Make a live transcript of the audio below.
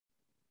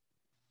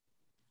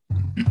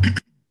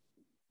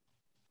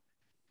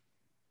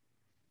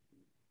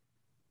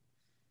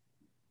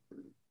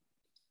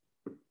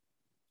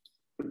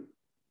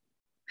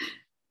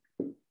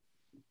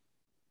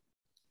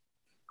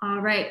All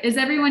right, as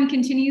everyone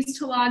continues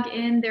to log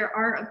in, there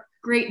are a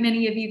great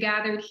many of you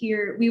gathered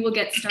here. We will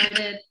get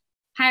started.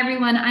 Hi,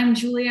 everyone. I'm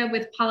Julia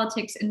with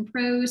Politics in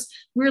Prose.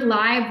 We're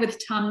live with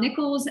Tom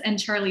Nichols and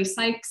Charlie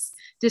Sykes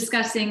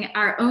discussing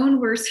Our Own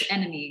Worst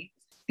Enemy,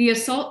 the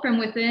assault from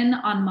within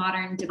on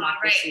modern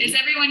democracy. All right, as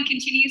everyone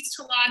continues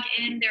to log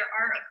in, there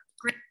are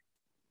great...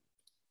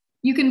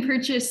 You can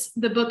purchase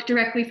the book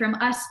directly from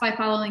us by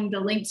following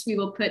the links we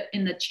will put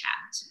in the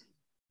chat.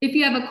 If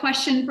you have a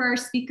question for our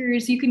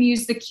speakers, you can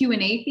use the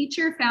Q&A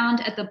feature found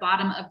at the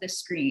bottom of the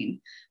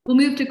screen. We'll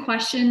move to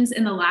questions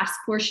in the last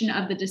portion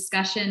of the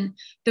discussion,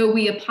 though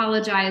we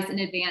apologize in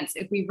advance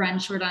if we run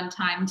short on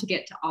time to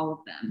get to all of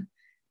them.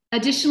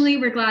 Additionally,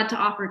 we're glad to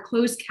offer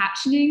closed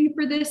captioning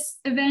for this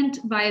event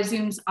via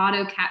Zoom's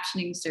auto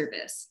captioning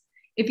service.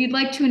 If you'd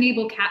like to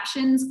enable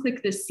captions,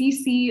 click the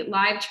CC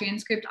live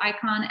transcript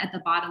icon at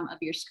the bottom of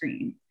your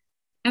screen.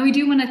 And we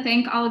do want to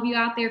thank all of you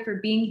out there for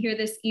being here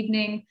this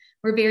evening.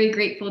 We're very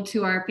grateful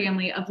to our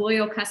family of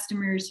loyal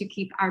customers who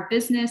keep our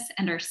business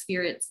and our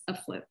spirits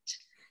afloat.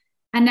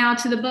 And now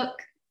to the book.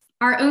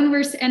 Our Own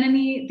Worst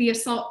Enemy, The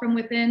Assault from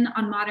Within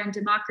on Modern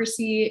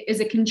Democracy is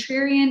a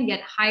contrarian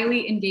yet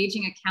highly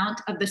engaging account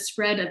of the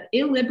spread of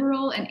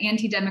illiberal and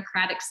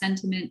anti-democratic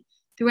sentiment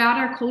throughout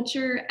our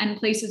culture and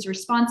places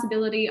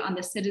responsibility on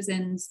the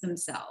citizens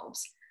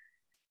themselves.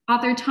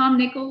 Author Tom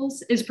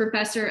Nichols is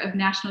Professor of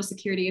National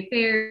Security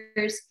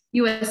Affairs,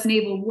 U.S.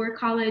 Naval War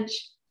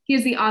College. He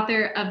is the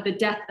author of The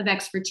Death of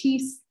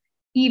Expertise,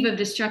 Eve of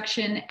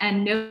Destruction,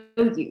 and No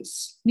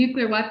Use,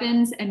 Nuclear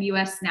Weapons and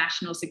U.S.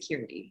 National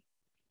Security.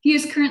 He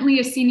is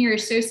currently a Senior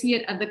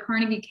Associate of the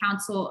Carnegie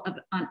Council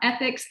on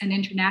Ethics and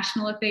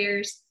International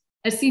Affairs,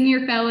 a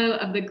Senior Fellow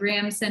of the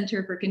Graham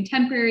Center for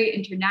Contemporary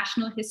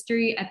International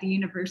History at the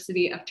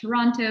University of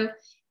Toronto,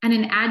 and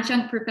an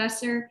adjunct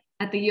professor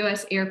at the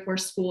U.S. Air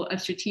Force School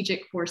of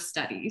Strategic Force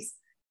Studies.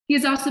 He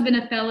has also been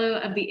a fellow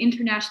of the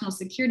International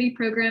Security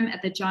Program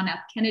at the John F.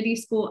 Kennedy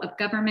School of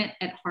Government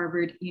at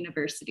Harvard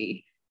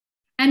University.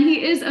 And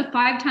he is a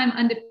 5-time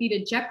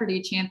undefeated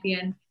Jeopardy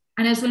champion,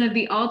 and as one of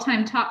the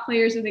all-time top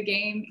players of the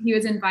game, he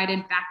was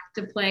invited back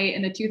to play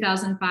in the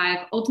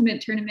 2005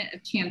 Ultimate Tournament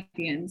of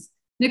Champions.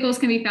 Nichols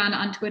can be found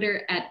on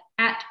Twitter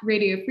at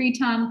Radio Free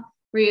Tom,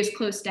 where he has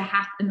close to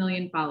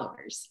 500,000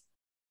 followers.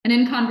 And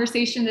in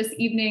conversation this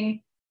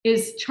evening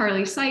is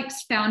Charlie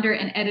Sykes, founder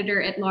and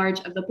editor-at-large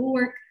of The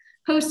Bulwark,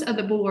 host of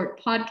the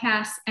Bulwark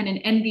podcast, and an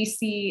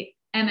NBC,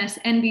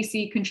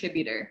 MSNBC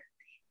contributor.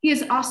 He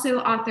is also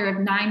author of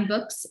 9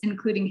 books,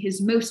 including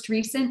his most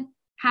recent,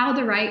 How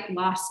the Right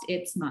Lost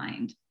Its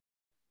Mind.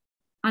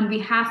 On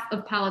behalf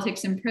of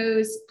Politics in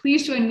Prose,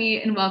 please join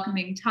me in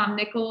welcoming Tom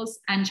Nichols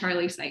and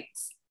Charlie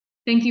Sykes.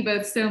 Thank you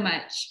both so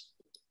much.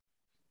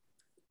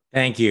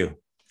 Thank you.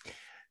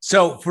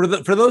 So for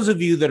those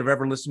of you that have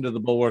ever listened to the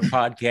Bulwark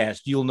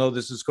podcast, you'll know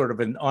this is sort of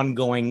an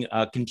ongoing,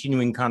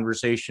 continuing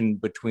conversation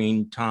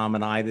between Tom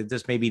and I, that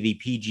this may be the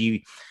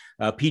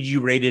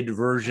PG-rated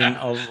version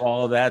of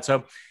all of that.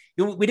 So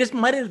we just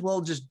might as well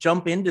just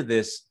jump into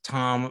this,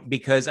 Tom,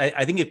 because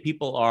I think if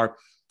people are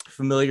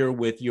familiar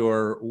with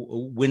your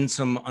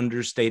winsome,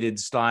 understated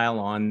style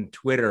on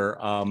Twitter,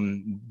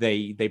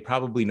 they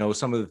probably know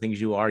some of the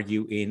things you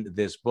argue in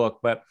this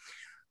book. But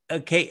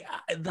okay,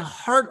 the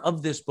heart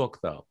of this book,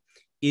 though,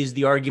 is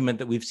the argument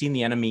that we've seen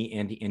the enemy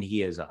and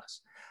he is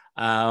us.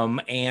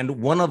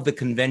 And one of the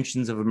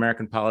conventions of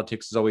American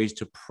politics is always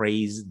to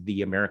praise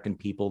the American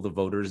people, the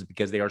voters,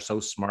 because they are so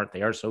smart,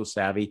 they are so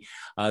savvy,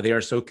 they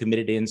are so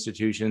committed to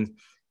institutions.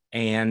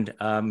 And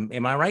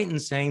am I right in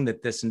saying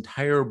that this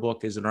entire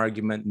book is an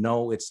argument?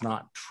 No, it's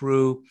not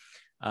true.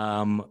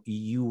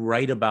 You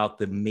write about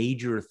the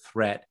major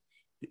threat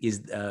is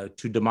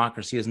to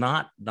democracy is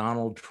not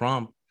Donald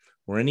Trump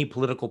or any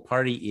political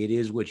party. It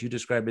is what you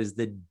describe as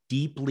the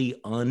deeply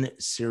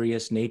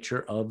unserious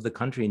nature of the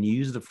country. And you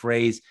use the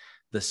phrase,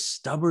 the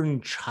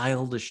stubborn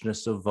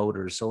childishness of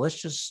voters. So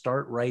let's just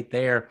start right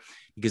there,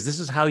 because this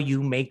is how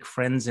you make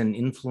friends and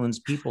influence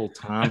people,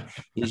 Tom,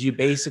 is you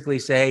basically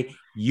say,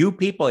 you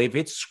people, if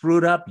it's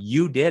screwed up,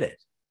 you did it.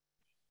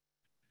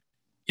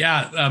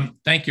 Yeah,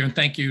 thank you. And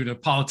thank you to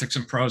Politics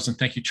in Prose. And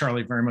thank you,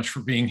 Charlie, very much for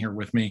being here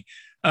with me.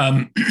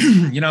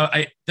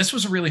 This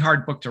was a really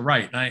hard book to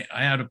write. I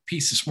had a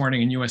piece this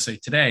morning in USA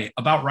Today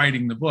about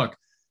writing the book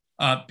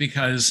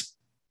because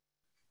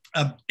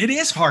it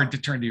is hard to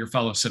turn to your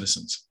fellow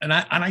citizens. And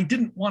I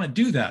didn't want to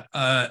do that.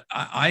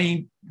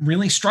 I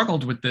really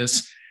struggled with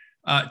this.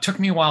 It took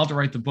me a while to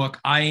write the book.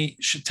 I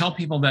should tell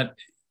people that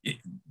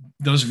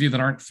those of you that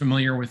aren't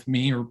familiar with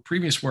me or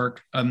previous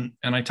work, and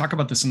I talk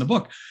about this in the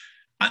book,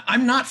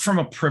 I'm not from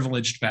a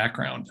privileged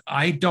background.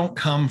 I don't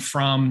come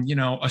from,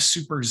 a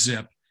super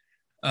zip.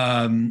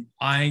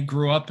 I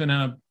grew up in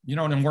a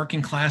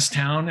working class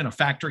town, in a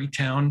factory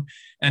town.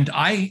 And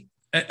I,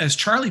 as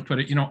Charlie put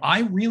it,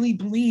 I really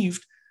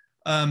believed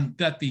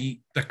that the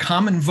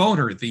common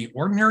voter, the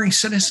ordinary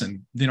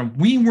citizen,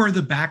 we were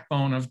the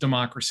backbone of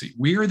democracy.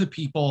 We are the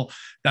people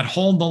that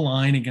hold the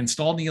line against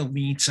all the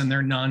elites and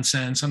their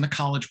nonsense, and the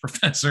college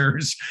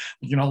professors,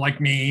 like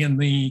me, and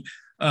the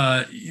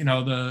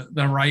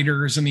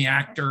writers and the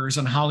actors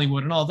and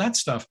Hollywood and all that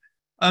stuff.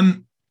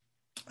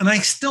 And I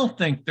still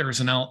think there's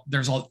an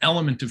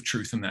element of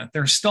truth in that.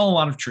 There's still a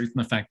lot of truth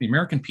in the fact the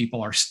American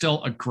people are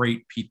still a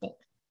great people.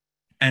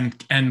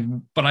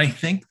 But I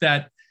think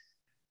that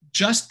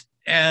just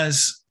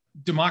as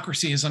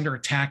democracy is under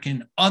attack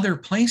in other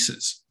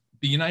places,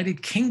 the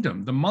United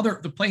Kingdom,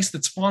 the place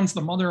that spawns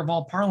the mother of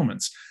all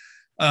parliaments,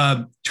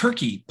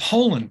 Turkey,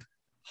 Poland,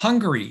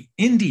 Hungary,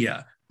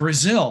 India,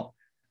 Brazil,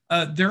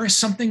 there is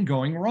something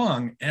going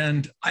wrong.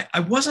 And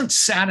I wasn't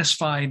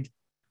satisfied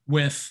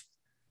with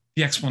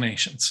the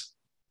explanations.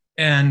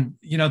 And,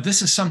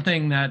 this is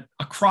something that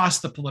across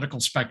the political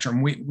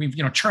spectrum, we've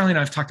Charlie and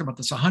I have talked about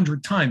this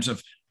 100 times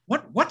of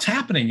what's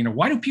happening.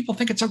 Why do people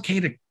think it's okay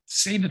to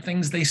say the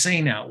things they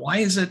say now? Why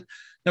is it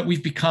that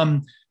we've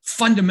become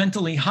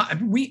fundamentally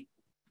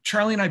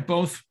Charlie and I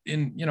both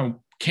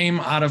came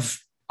out of,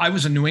 I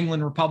was a New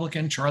England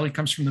Republican. Charlie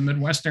comes from the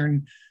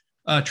Midwestern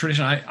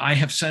tradition. I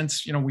have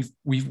since,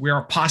 we're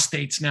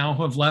apostates now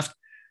who have left.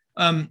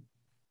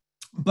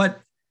 But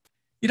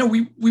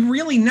we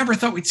really never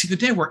thought we'd see the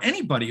day where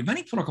anybody of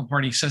any political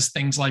party says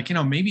things like,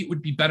 maybe it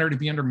would be better to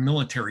be under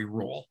military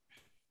rule,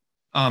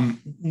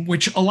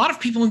 which a lot of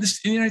people in the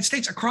United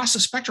States across the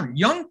spectrum,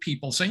 young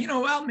people say,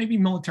 well, maybe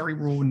military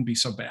rule wouldn't be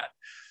so bad.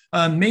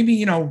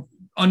 Maybe,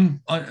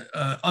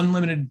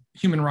 unlimited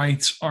human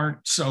rights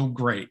aren't so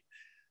great.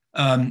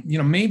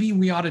 Maybe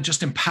we ought to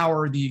just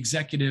empower the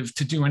executive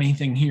to do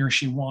anything he or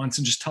she wants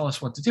and just tell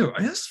us what to do.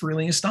 It's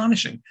really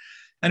astonishing.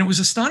 And it was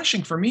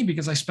astonishing for me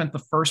because I spent the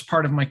first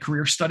part of my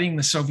career studying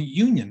the Soviet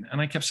Union.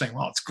 And I kept saying,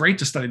 well, it's great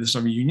to study the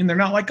Soviet Union. They're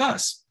not like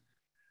us.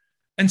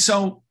 And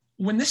so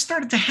when this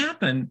started to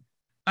happen,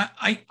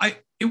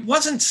 it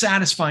wasn't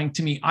satisfying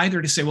to me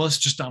either to say, well, it's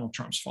just Donald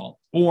Trump's fault,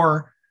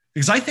 or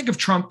because I think of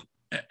Trump,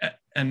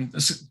 and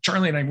this,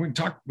 Charlie and I, we've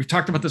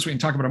talked about this, we can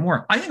talk about it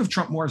more. I think of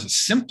Trump more as a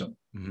symptom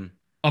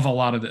of a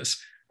lot of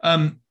this.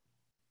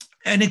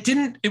 And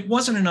it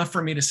wasn't enough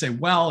for me to say,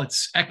 well,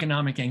 it's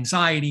economic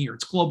anxiety or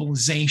it's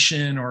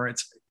globalization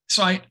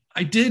so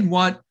I did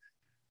what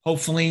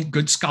hopefully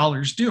good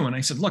scholars do. And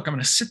I said, look, I'm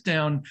going to sit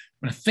down, I'm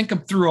going to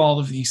think through all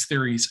of these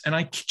theories. And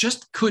I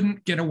just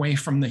couldn't get away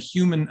from the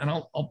human, and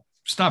I'll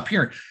stop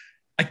here.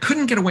 I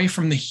couldn't get away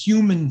from the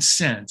human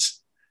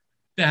sense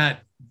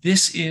that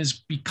this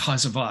is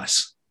because of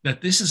us,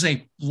 that this is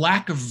a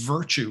lack of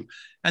virtue.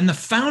 And the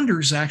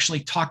founders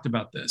actually talked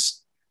about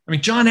this. I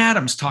mean, John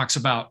Adams talks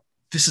about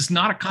this is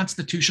not a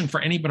constitution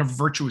for any but a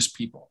virtuous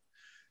people.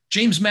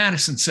 James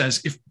Madison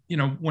says,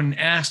 when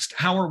asked,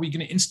 how are we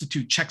going to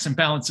institute checks and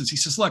balances? He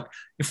says, look,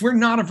 if we're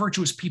not a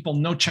virtuous people,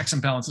 no checks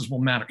and balances will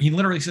matter. He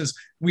literally says,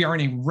 we are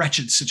in a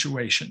wretched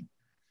situation.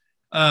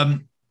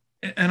 And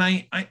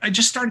I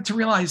just started to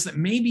realize that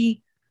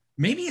maybe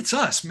it's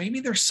us. Maybe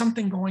there's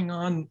something going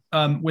on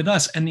with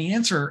us. And the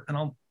answer,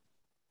 and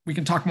we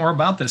can talk more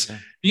about this. Okay.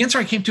 The answer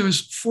I came to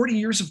is 40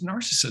 years of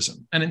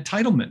narcissism and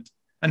entitlement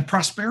and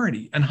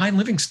prosperity and high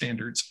living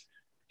standards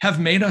have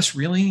made us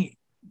really,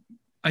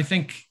 I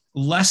think,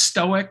 less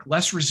stoic,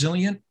 less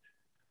resilient.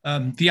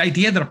 The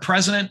idea that a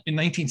president in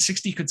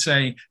 1960 could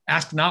say,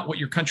 ask not what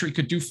your country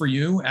could do for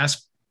you,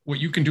 ask what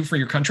you can do for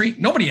your country.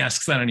 Nobody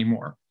asks that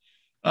anymore.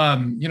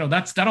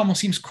 That almost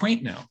seems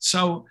quaint now.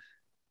 So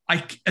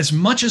as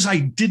much as I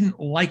didn't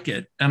like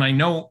it, and I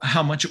know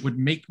how much it would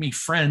make me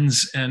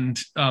friends and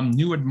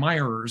new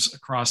admirers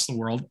across the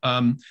world,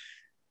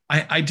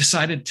 I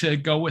decided to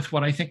go with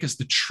what I think is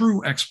the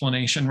true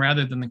explanation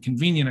rather than the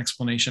convenient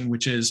explanation,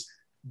 which is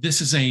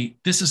this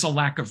is a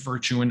lack of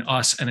virtue in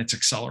us, and it's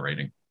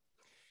accelerating.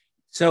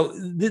 So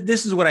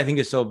this is what I think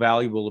is so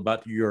valuable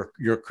about your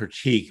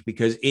critique,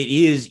 because it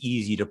is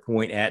easy to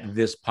point at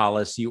this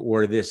policy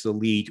or this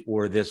elite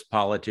or this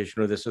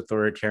politician or this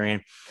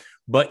authoritarian.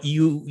 But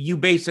you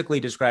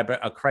basically describe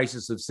a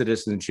crisis of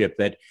citizenship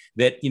that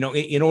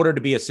in order to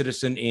be a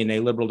citizen in a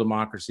liberal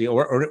democracy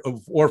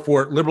or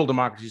for liberal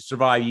democracy to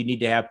survive, you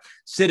need to have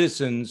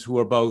citizens who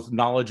are both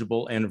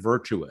knowledgeable and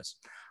virtuous.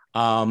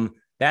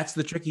 That's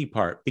the tricky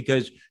part,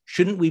 because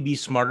shouldn't we be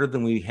smarter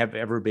than we have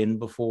ever been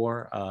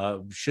before?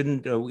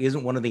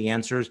 Isn't one of the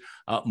answers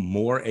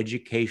more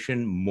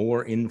education,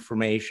 more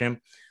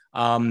information?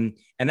 And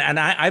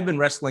I've been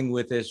wrestling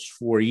with this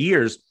for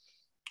years.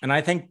 And I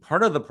think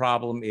part of the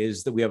problem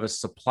is that we have a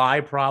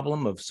supply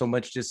problem of so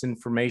much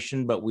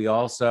disinformation, but we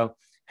also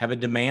have a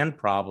demand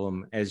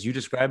problem. As you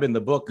describe in the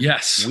book,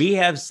 yes, we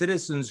have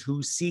citizens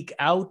who seek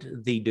out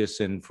the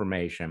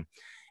disinformation.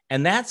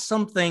 And that's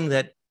something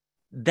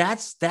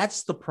that's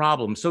the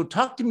problem. So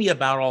talk to me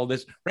about all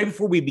this. Right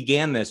before we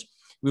began this,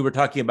 we were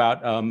talking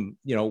about,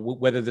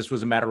 whether this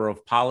was a matter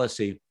of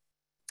policy.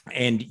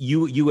 And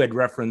you had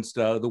referenced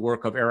the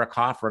work of Eric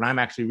Hoffer, and I'm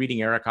actually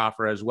reading Eric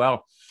Hoffer as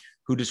well.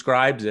 who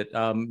describes it,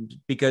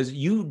 because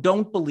you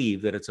don't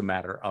believe that it's a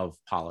matter of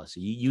policy.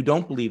 You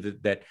don't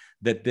believe that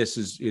this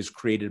is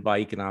created by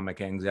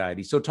economic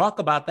anxiety. So talk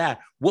about that.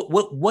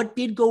 What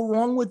did go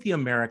wrong with the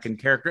American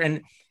character,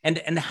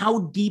 and how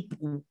deep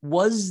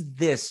was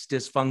this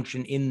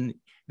dysfunction in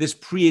this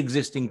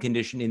pre-existing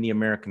condition in the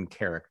American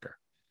character?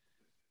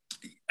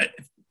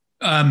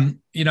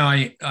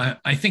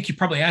 I think you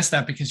probably asked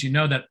that because you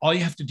know that all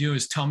you have to do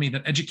is tell me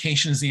that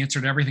education is the answer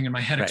to everything, and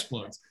my head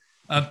explodes.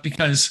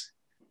 Because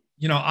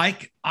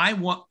I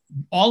want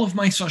all of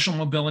my social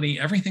mobility,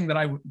 everything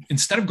that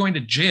instead of going to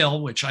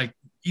jail, which I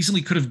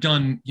easily could have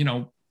done,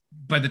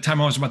 by the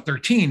time I was about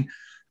 13,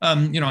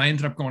 I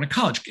ended up going to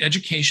college.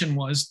 Education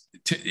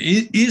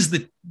is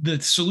the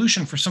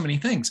solution for so many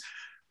things,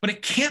 but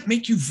it can't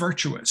make you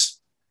virtuous.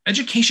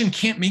 Education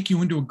can't make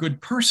you into a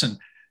good person.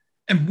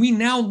 And we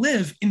now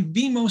live in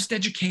the most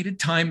educated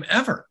time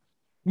ever.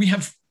 We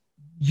have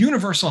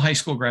universal high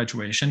school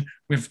graduation.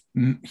 We have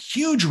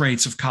huge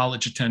rates of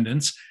college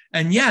attendance.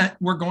 And yet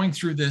we're going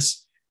through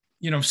this,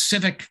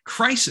 civic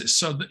crisis.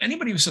 So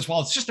anybody who says,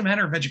 well, it's just a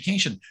matter of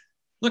education.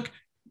 Look,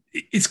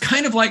 it's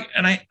kind of like,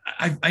 and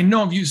I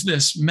know I've used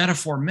this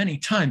metaphor many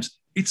times.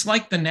 It's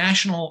like the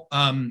national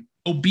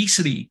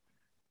obesity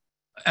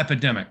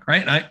epidemic,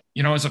 right?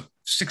 And as a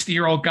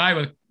 60-year-old guy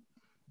with a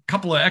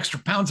couple of extra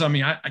pounds on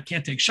me, I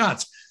can't take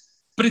shots.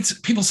 But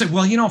people say,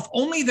 well, if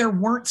only there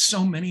weren't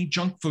so many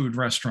junk food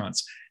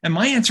restaurants. And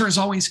my answer is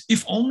always,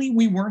 if only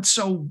we weren't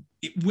so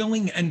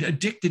willing and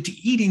addicted to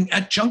eating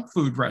at junk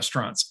food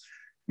restaurants.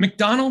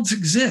 McDonald's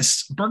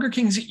exists. Burger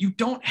King's, you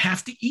don't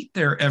have to eat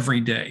there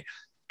every day.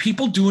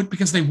 People do it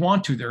because they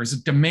want to. There is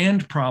a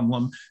demand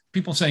problem.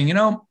 People saying,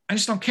 I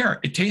just don't care.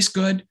 It tastes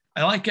good.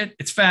 I like it.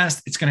 It's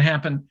fast. It's going to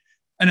happen.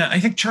 And I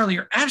think, Charlie,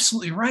 you're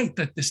absolutely right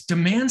that this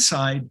demand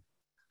side,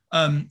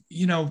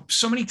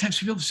 so many times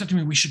people have said to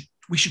me, we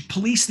should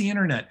police the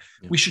internet.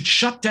 Yeah. We should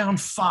shut down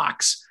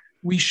Fox.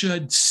 We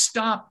should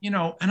stop, and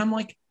I'm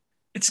like,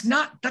 that's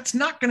not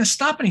going to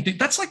stop anything.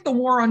 That's like the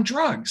war on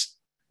drugs.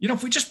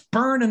 If we just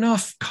burn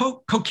enough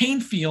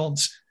cocaine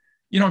fields,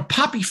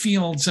 poppy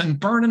fields, and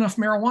burn enough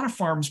marijuana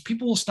farms,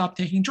 people will stop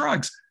taking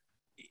drugs.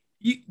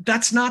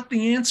 That's not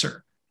the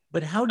answer.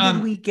 But how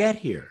did we get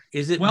here?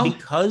 Is it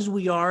because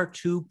we are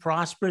too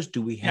prosperous?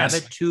 Do we have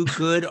it too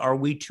good? Are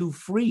we too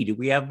free? Do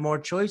we have more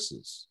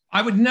choices?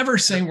 I would never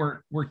say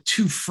we're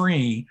too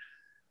free,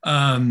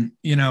 in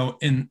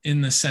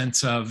the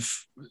sense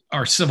of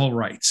our civil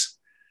rights.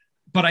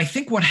 But I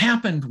think what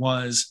happened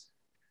was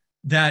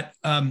that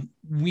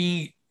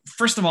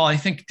first of all, I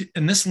think,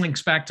 and this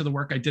links back to the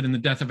work I did in The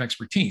Death of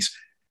Expertise.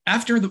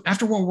 After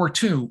World War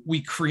II,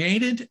 we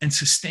created and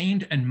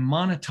sustained and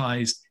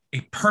monetized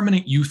a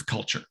permanent youth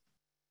culture.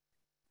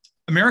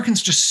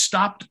 Americans just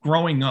stopped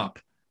growing up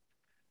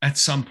at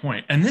some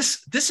point. And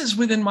this is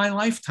within my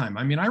lifetime.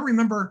 I mean, I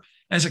remember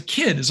as a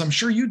kid, as I'm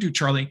sure you do,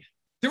 Charlie,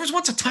 there was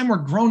once a time where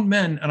grown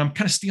men, and I'm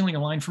kind of stealing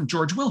a line from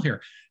George Will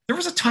here. There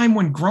was a time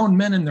when grown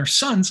men and their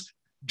sons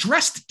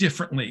dressed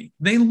differently.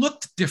 They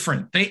looked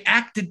different. They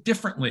acted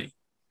differently.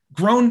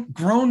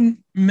 Grown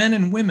men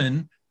and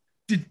women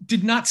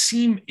did not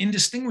seem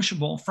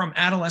indistinguishable from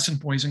adolescent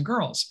boys and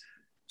girls.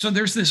 So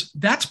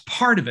that's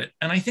part of it.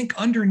 And I think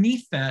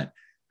underneath that,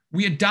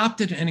 we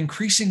adopted an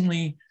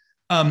increasingly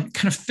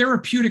kind of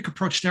therapeutic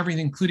approach to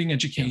everything, including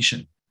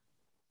education,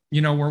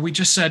 where we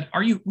just said,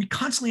 we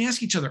constantly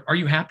ask each other, are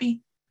you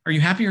happy? Are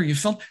you happy? Are you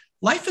fulfilled?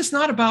 Life is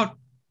not about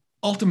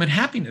ultimate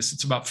happiness.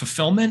 It's about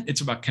fulfillment.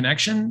 It's about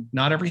connection.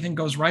 Not everything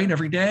goes right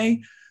every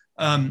day.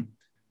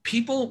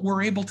 People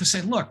were able to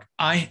say, look,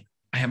 I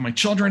have my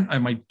children, I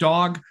have my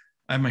dog,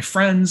 I have my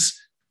friends,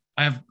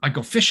 I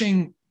go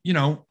fishing,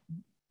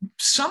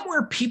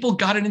 somewhere people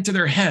got it into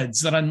their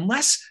heads that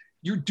unless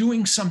you're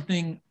doing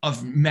something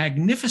of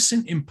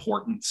magnificent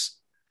importance,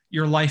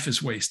 your life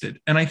is wasted.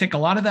 And I think a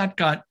lot of that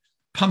got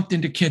pumped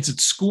into kids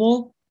at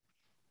school.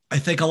 I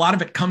think a lot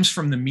of it comes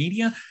from the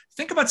media.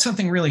 Think about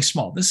something really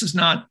small. This is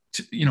not,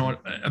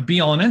 a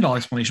be-all and end-all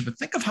explanation, but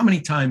think of how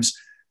many times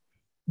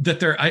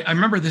that I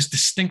remember this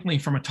distinctly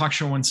from a talk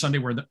show one Sunday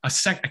where I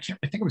think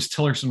it was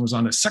Tillerson was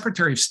on, a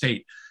Secretary of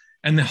State,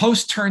 and the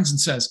host turns and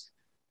says,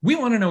 we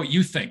want to know what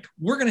you think.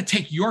 We're going to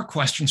take your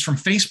questions from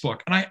Facebook.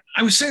 And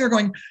I was sitting there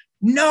going,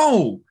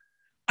 no,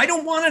 I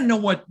don't want to know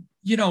what,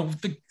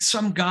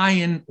 some guy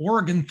in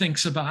Oregon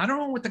thinks about. I don't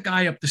know what the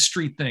guy up the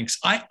street thinks.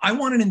 I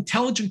want an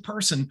intelligent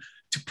person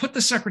to put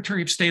the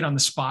Secretary of State on the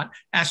spot,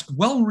 ask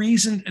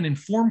well-reasoned and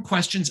informed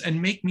questions,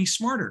 and make me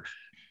smarter.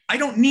 I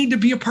don't need to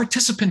be a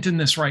participant in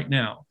this right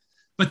now.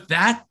 But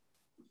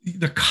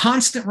the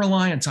constant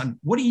reliance on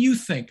what do you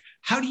think?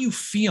 How do you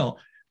feel?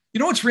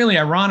 What's really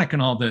ironic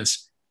in all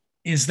this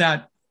is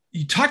that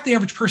you talk to the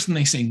average person,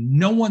 they say,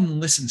 no one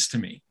listens to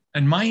me.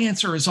 And my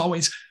answer is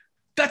always,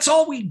 that's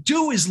all we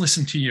do is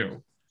listen to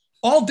you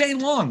all day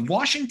long.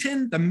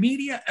 Washington, the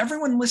media,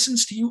 everyone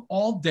listens to you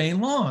all day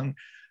long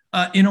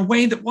in a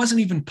way that wasn't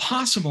even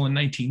possible in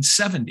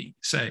 1970,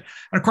 say.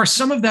 And of course,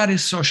 some of that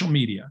is social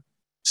media.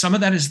 Some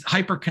of that is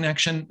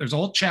hyperconnection. There's a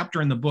whole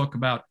chapter in the book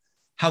about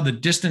how the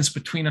distance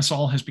between us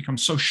all has become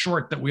so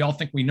short that we all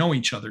think we know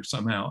each other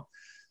somehow.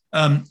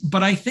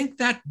 But I think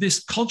that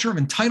this culture of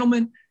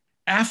entitlement,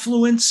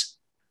 affluence,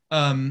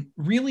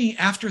 really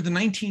after the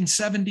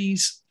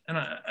 1970s, and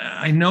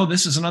I know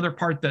this is another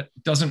part that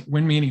doesn't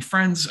win me any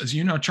friends, as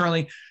you know,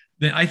 Charlie,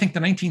 that I think the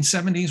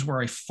 1970s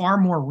were a far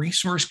more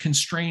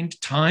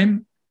resource-constrained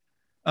time,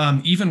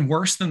 even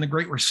worse than the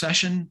Great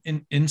Recession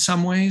in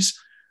some ways.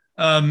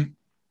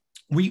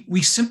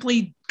 We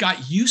simply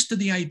got used to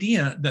the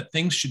idea that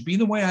things should be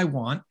the way I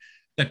want,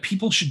 that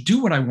people should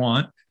do what I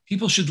want,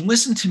 people should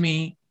listen to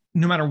me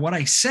no matter what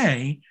I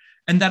say,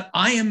 and that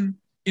I am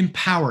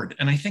empowered.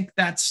 And I think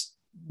that's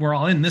where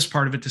I'll end this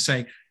part of it, to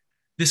say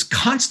this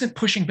constant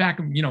pushing back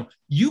of,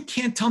 you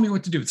can't tell me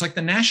what to do. It's like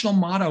the national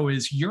motto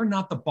is, you're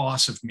not the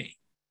boss of me.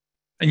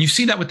 And you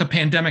see that with the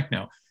pandemic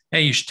now.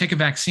 Hey, you should take a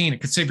vaccine.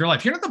 It could save your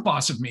life. You're not the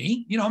boss of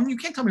me. You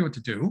can't tell me what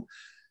to do.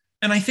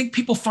 And I think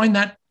people find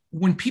that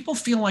when people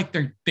feel like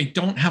they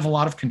don't have a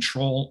lot of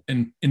control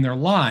in their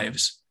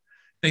lives,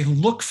 they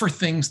look for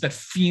things that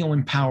feel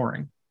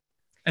empowering.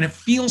 And it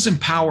feels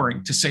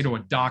empowering to say to a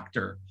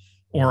doctor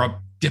or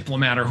a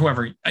diplomat or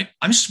whoever,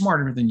 I'm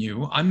smarter than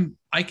you.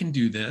 I can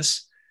do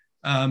this.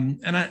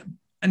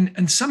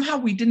 And somehow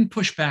we didn't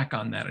push back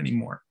on that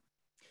anymore.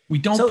 We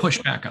don't push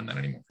back on that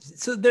anymore.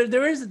 So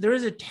there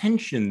is a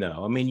tension,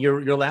 though. I mean,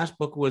 your last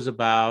book was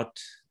about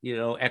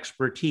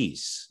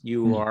expertise.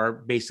 You are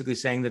basically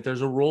saying that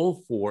there's a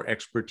role for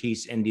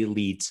expertise and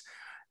elites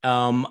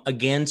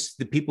against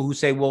the people who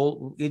say,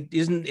 well, it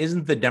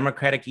isn't the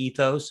democratic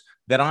ethos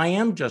that I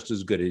am just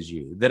as good as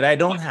you, that I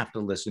don't have to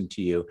listen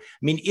to you.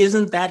 I mean,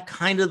 isn't that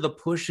kind of the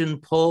push and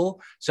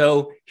pull?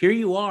 So here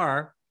you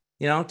are,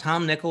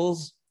 Tom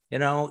Nichols,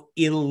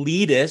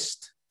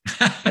 elitist,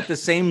 at the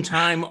same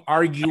time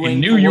arguing I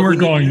knew you were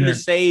going to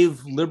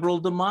save liberal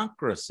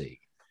democracy.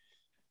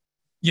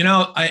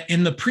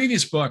 In the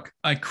previous book,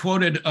 I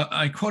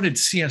quoted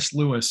C.S.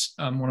 Lewis,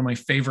 one of my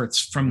favorites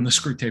from the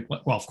Screwtape.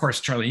 Well, of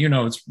course, Charlie,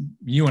 it's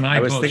you and I. I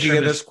was both thinking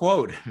of this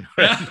quote.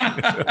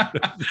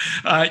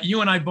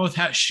 You and I both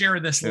share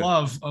this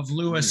love of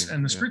Lewis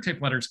and the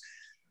Screwtape letters,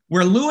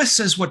 where Lewis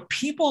says what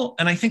people,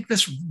 and I think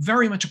this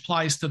very much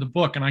applies to the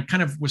book, and I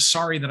kind of was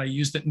sorry that I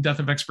used it in Death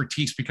of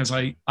Expertise, because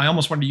I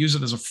almost wanted to use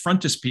it as a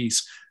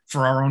frontispiece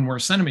for Our Own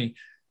Worst Enemy.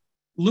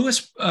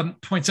 Lewis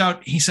points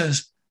out, he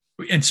says,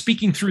 and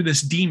speaking through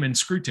this demon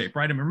Screwtape,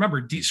 right? And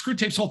remember,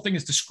 Screwtape's whole thing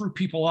is to screw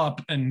people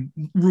up and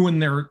ruin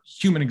their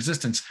human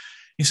existence.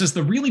 He says,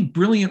 the really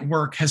brilliant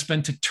work has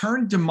been to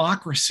turn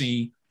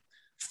democracy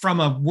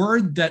from a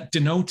word that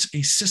denotes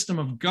a system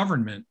of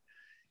government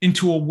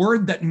into a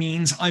word that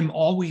means I'm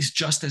always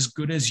just as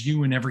good as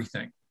you in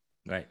everything.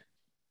 Right.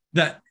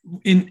 That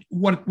in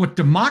what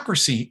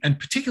democracy, and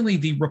particularly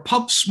the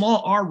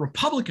small r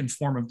Republican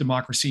form of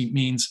democracy,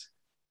 means,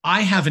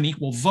 I have an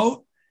equal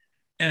vote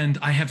and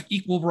I have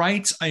equal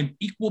rights. I am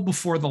equal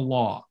before the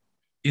law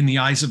in the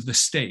eyes of the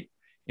state.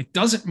 It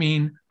doesn't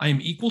mean I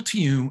am equal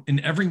to you in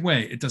every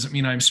way. It doesn't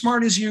mean I'm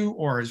smart as you,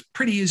 or as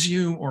pretty as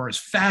you, or as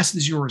fast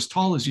as you, or as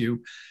tall as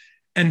you.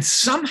 And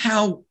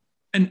somehow,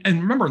 and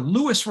remember,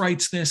 Lewis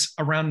writes this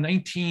around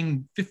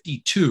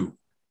 1952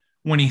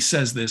 when he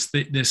says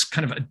this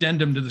kind of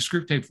addendum to the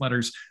Screwtape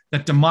letters,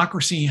 that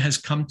democracy has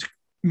come to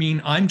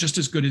mean I'm just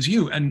as good as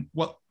you. And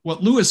what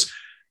Lewis,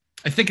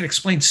 I think it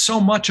explains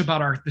so much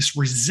about this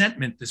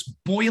resentment, this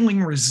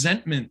boiling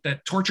resentment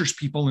that tortures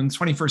people in the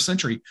 21st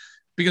century,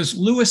 because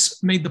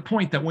Lewis made the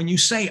point that when you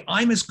say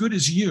I'm as good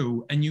as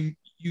you, and you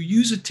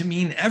use it to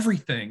mean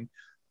everything,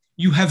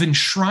 you have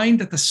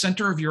enshrined at the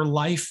center of your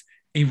life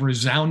a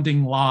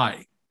resounding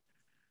lie.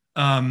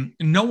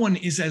 No one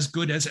is as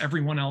good as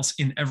everyone else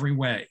in every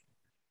way.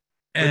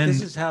 And but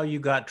this is how you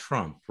got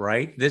Trump,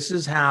 right? This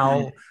is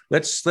how,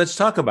 let's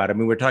talk about it. I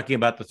mean, we're talking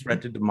about the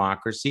threat to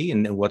democracy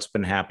and what's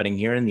been happening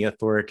here and the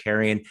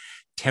authoritarian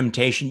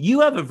temptation.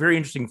 You have a very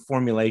interesting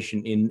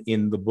formulation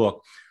in the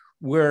book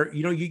where,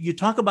 you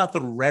talk about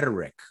the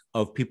rhetoric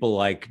of people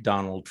like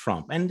Donald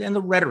Trump and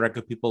the rhetoric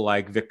of people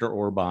like Viktor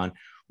Orban,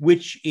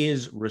 which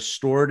is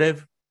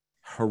restorative,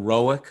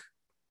 heroic,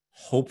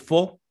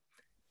 hopeful,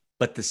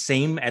 but at the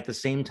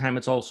same time,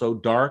 it's also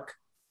dark,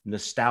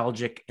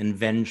 nostalgic, and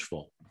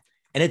vengeful.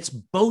 And it's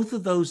both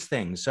of those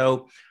things.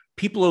 So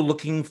people are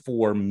looking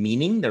for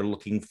meaning. They're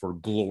looking for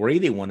glory.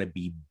 They want to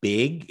be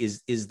big.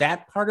 Is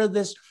that part of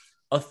this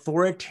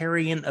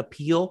authoritarian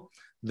appeal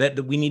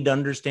that we need to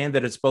understand,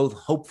 that it's both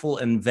hopeful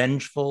and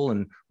vengeful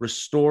and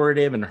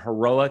restorative and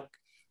heroic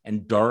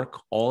and dark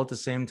all at the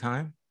same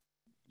time?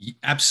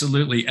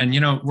 Absolutely. And,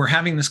 we're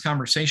having this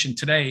conversation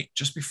today,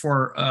 just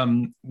before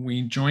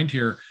we joined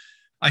here.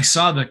 I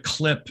saw the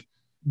clip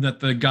that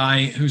the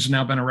guy who's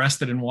now been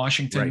arrested in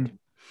Washington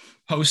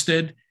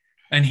posted,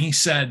 and he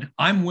said,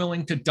 I'm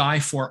willing to die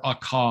for a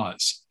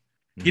cause.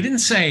 He didn't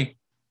say,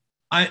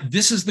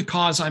 this is the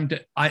cause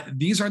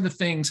these are the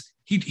things.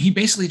 He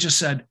basically just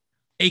said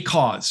a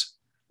cause.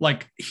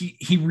 Like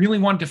he really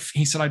wanted to,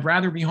 he said, I'd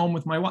rather be home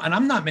with my wife. And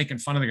I'm not making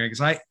fun of the guy,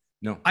 because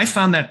I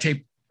found that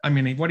tape. I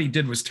mean, what he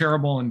did was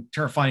terrible and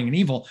terrifying and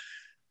evil,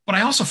 but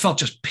I also felt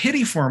just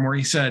pity for him, where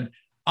he said,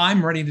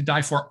 I'm ready to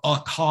die for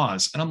a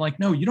cause. And I'm like,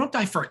 no, you don't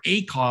die for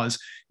a cause.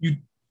 You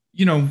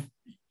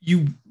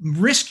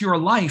risk your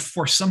life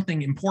for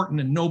something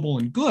important and noble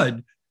and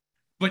good,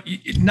 but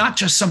not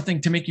just something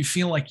to make you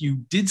feel like you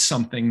did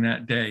something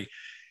that day.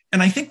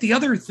 And I think the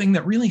other thing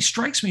that really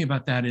strikes me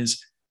about that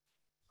is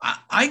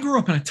I grew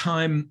up in a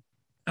time,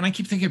 and I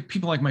keep thinking of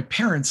people like my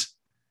parents,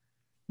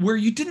 where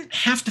you didn't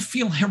have to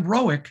feel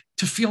heroic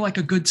to feel like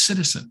a good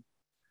citizen.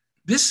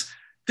 This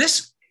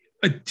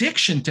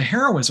addiction to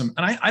heroism,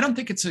 and I don't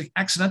think it's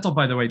accidental,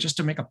 by the way, just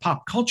to make a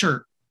pop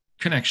culture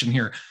connection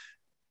here,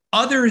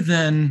 other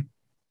than,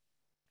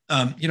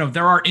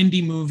 there are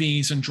indie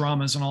movies and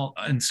dramas and all,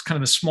 and kind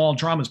of the small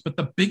dramas, but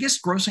the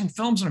biggest grossing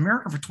films in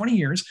America for 20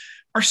 years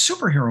are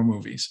superhero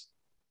movies.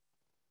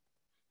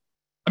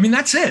 I mean,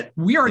 that's it.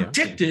 We are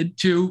addicted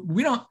to,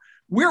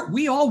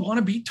 we all want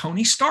to be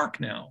Tony Stark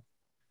now.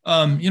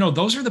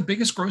 Those are the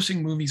biggest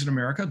grossing movies in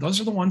America. Those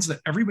are the ones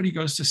that everybody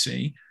goes to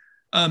see.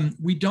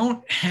 We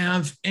don't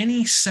have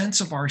any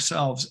sense of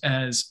ourselves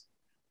as,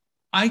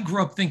 I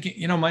grew up thinking,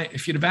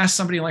 if you'd have asked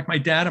somebody like my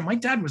dad, and my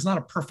dad was not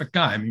a perfect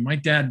guy. I mean, my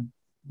dad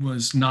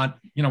was not,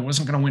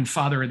 wasn't going to win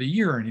Father of the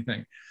Year or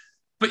anything.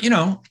 But,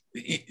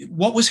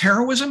 what was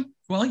heroism?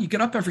 Well, you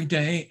get up every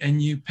day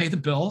and you pay the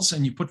bills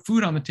and you put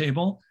food on the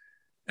table,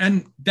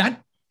 and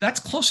that's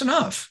close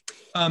enough.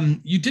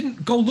 You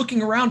didn't go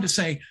looking around to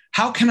say,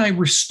 how can I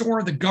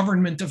restore the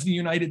government of the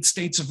United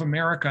States of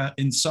America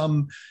in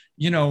some,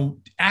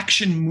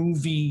 action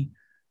movie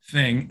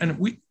thing.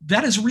 And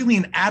that is really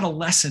an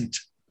adolescent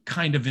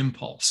kind of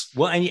impulse.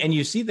 Well, and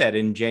you see that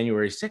in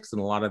January 6th in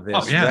a lot of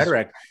this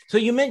rhetoric. So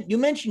you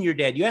mentioned your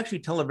dad. You actually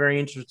tell a very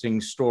interesting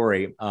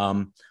story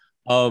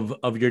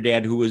of your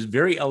dad, who was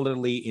very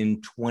elderly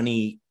in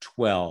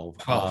 2012.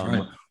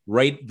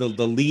 Right, the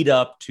lead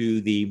up to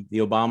the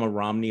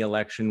Obama-Romney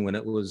election, when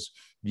it was,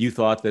 you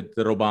thought that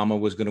Obama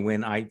was going to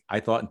win. I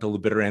thought until the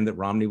bitter end that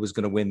Romney was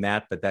going to win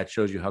that, but that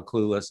shows you how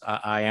clueless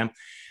I am.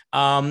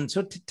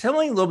 So tell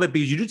me a little bit,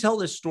 because you do tell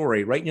this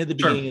story right near the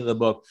beginning of the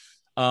book,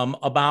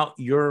 about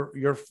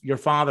your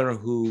father,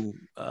 who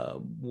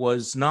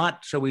was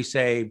not, shall we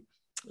say,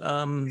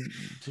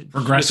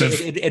 progressive,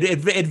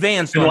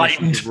 advanced,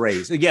 enlightened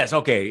race. Yes,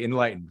 okay,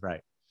 enlightened,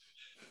 right.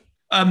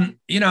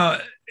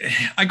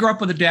 I grew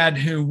up with a dad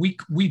who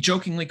we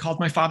jokingly called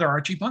my father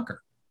Archie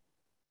Bunker,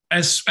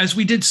 as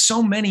we did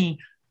so many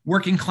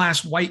working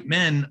class white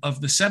men of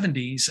the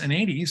 70s and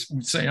 80s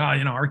would say,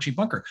 Archie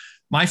Bunker.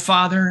 My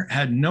father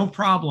had no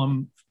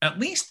problem, at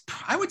least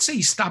I would say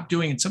he stopped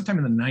doing it sometime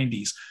in the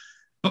 90s.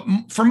 But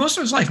for most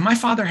of his life, my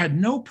father had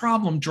no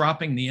problem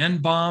dropping the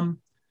N-bomb,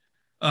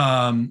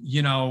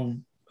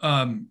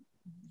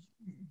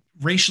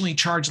 racially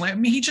charged. I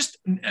mean,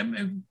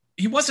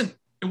 it wasn't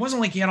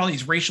like he had all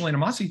these racial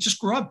animosity. He just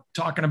grew up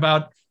talking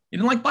about, he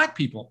didn't like black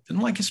people,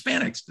 didn't like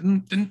Hispanics,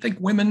 didn't think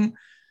women,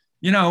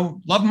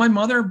 loved my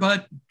mother,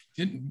 but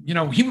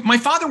my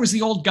father was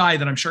the old guy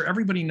that I'm sure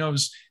everybody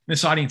knows in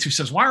this audience who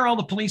says, why are all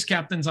the police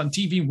captains on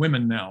TV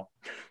women now?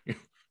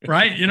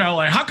 Right?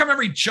 Like, how come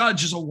every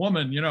judge is a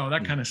woman?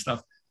 That kind of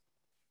stuff.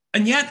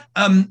 And yet,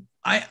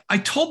 I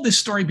told this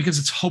story because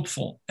it's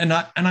hopeful, and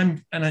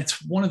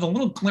it's one of the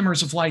little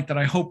glimmers of light that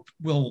I hope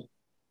will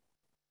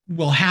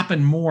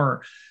happen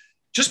more.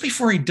 Just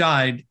before he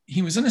died,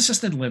 he was in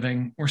assisted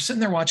living. We're sitting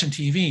there watching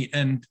TV,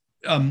 and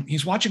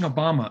he's watching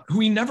Obama,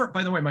 who he never,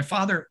 by the way, my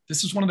father,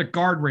 this is one of the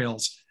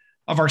guardrails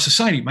of our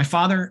society. My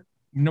father,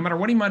 no matter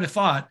what he might have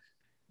thought,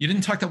 you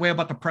didn't talk that way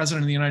about the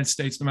president of the United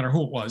States, no matter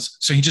who it was.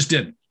 So he just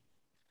didn't.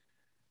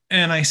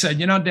 And I said,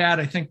 Dad,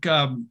 I think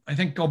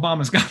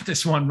Obama's got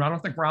this one. I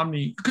don't think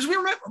Romney, because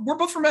we're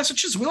both from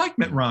Massachusetts. We like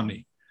Mitt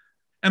Romney.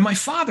 And my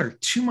father,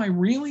 to my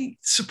really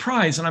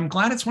surprise, and I'm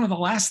glad it's one of the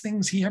last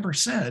things he ever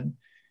said,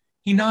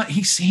 he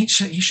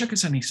shook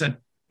his head and he said,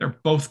 they're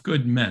both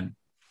good men.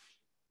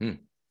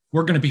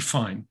 We're going to be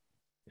fine.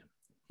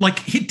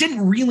 Like, it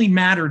didn't really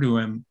matter to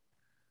him.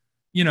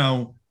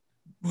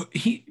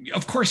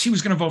 Of course he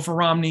was going to vote for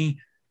Romney.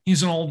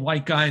 He's an old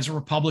white guy, he's a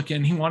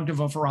Republican. He wanted to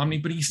vote for Romney,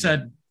 but he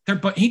said,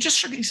 but he just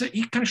shook,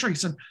 he kind of shook, he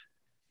said,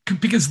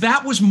 because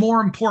that was more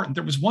important.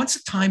 There was once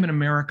a time in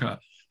America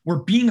where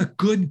being a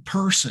good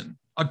person,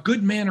 a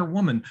good man or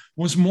woman,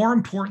 was more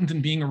important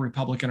than being a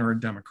Republican or a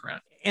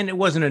Democrat. And it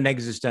wasn't an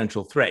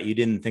existential threat. You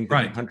didn't think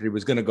that the country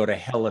was going to go to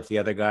hell if the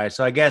other guy.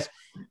 So I guess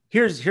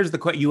here's the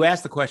question. You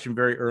asked the question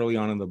very early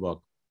on in the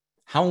book.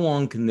 How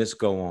long can this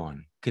go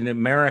on? Can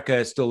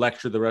America still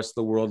lecture the rest of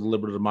the world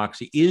liberal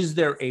democracy? Is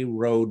there a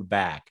road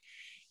back?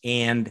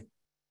 And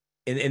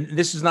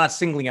this is not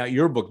singling out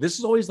your book. This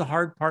is always the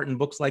hard part in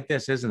books like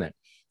this, isn't it?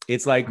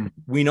 It's like,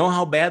 we know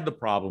how bad the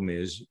problem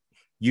is.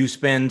 You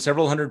spend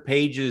several hundred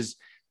pages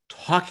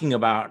talking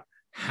about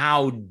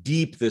how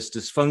deep this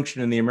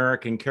dysfunction in the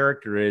American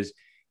character is.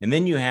 And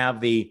then you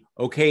have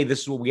okay,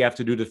 this is what we have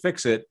to do to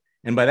fix it.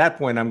 And by that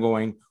point, I'm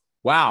going,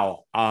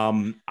 wow,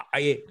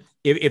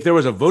 if there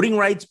was a voting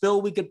rights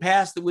bill we could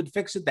pass that would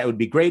fix it, that would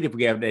be great. If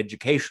we have an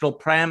educational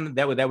plan,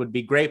 that would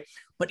be great.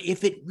 But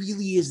if it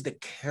really is the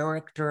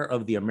character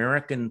of the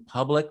American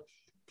public,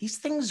 these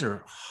things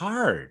are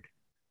hard.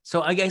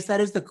 So I guess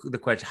that is the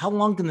question. How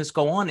long can this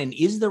go on? And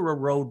is there a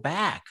road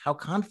back? How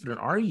confident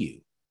are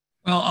you?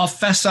 Well, I'll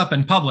fess up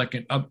in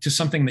public to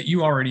something that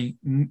you already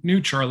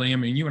knew, Charlie. I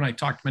mean, you and I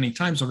talked many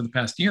times over the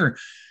past year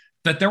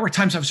that there were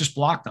times I was just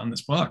blocked on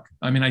this book.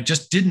 I mean, I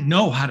just didn't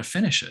know how to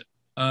finish it.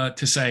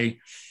 To say,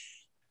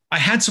 I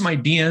had some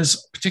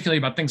ideas, particularly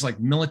about things like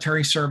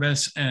military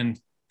service and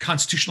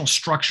constitutional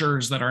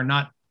structures that are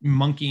not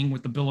monkeying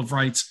with the Bill of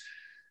Rights.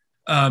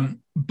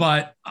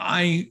 But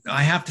I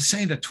have to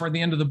say that toward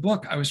the end of the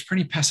book, I was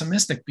pretty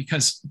pessimistic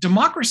because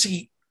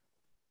democracy,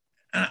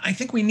 I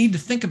think we need to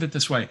think of it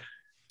this way.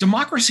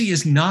 Democracy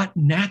is not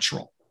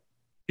natural.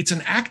 It's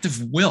an act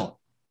of will.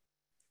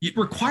 It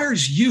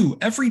requires you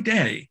every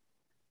day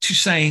to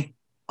say,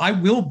 I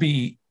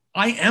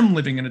am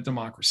living in a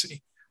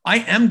democracy. I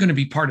am going to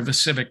be part of a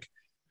civic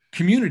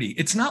community.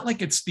 It's not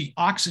like it's the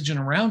oxygen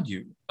around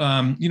you.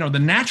 The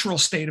natural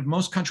state of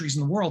most countries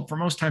in the world for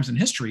most times in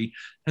history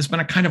has been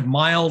a kind of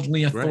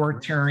mildly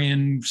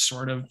authoritarian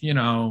sort of,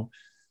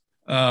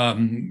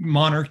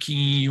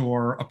 monarchy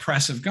or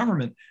oppressive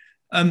government.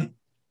 And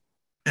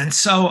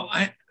so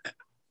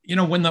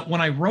when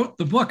I wrote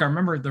the book, I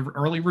remember the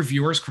early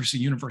reviewers, of course, the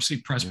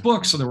university press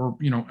book. So there were,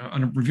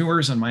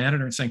 reviewers and my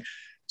editor saying,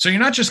 so you're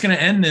not just going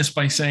to end this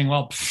by saying,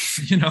 well,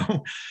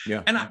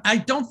 Yeah. And I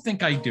don't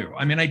think I do.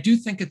 I mean, I do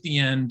think at the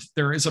end,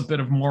 there is a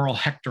bit of moral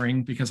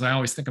hectoring because I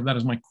always think of that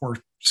as my core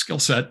skill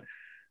set.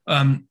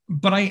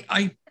 But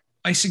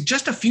I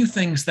suggest a few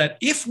things that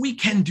if we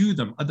can do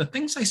them, the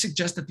things I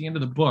suggest at the end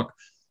of the book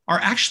are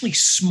actually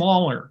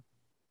smaller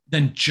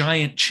than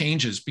giant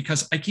changes,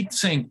 because I keep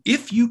saying,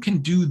 if you can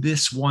do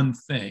this one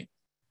thing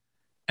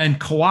and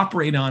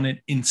cooperate on it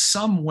in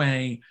some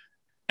way,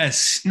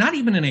 as not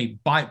even in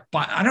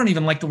I don't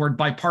even like the word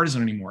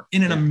bipartisan anymore,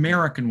 in an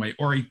American way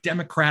or a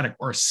democratic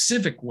or a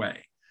civic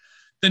way,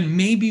 then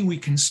maybe we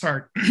can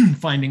start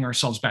finding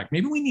ourselves back.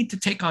 Maybe we need to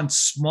take on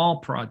small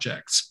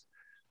projects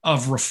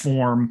of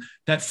reform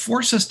that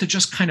force us to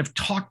just kind of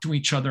talk to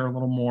each other a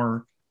little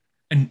more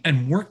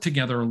and work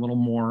together a little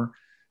more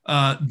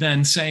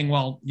than saying,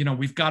 well,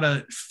 we've got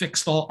to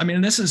fix the whole. I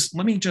mean,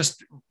 let me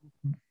just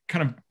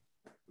kind of,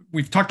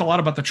 we've talked a lot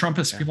about the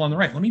Trumpist people on the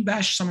right. Let me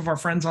bash some of our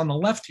friends on the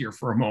left here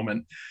for a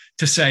moment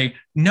to say,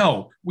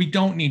 no, we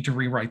don't need to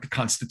rewrite the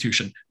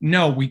Constitution.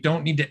 No, we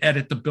don't need to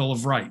edit the Bill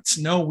of Rights.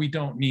 No, we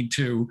don't need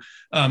to,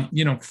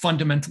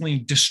 fundamentally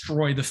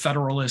destroy the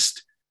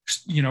Federalist,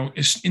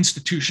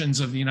 institutions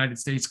of the United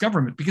States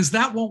government, because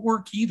that won't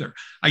work either.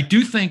 I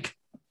do think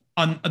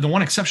the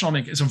one exception I'll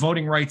make is a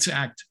Voting Rights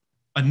Act,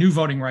 a new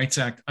Voting Rights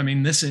Act. I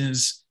mean, this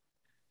is,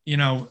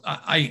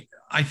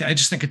 I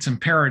just think it's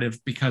imperative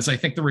because I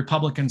think the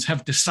Republicans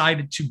have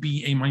decided to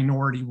be a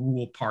minority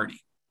rule party.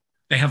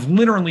 They have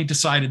literally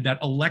decided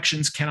that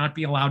elections cannot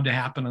be allowed to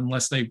happen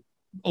unless they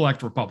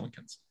elect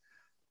Republicans.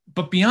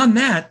 But beyond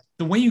that,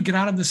 the way you get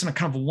out of this in a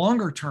kind of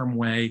longer term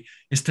way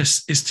is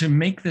to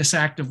make this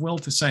act of will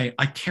to say,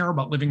 I care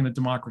about living in a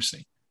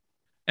democracy.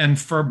 And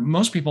for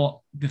most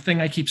people, the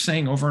thing I keep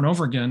saying over and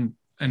over again,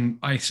 and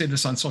I say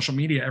this on social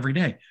media every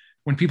day,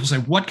 when people say,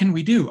 what can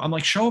we do? I'm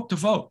like, show up to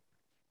vote.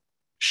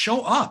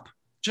 Show up.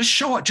 Just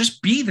show up,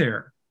 just be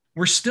there.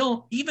 We're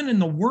still, even in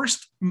the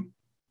worst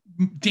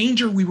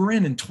danger we were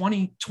in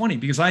 2020,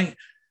 because I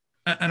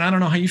don't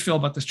know how you feel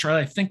about this,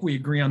 Charlie. I think we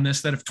agree on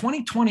this, that if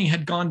 2020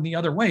 had gone the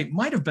other way, it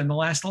might have been the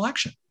last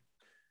election.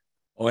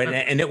 Oh,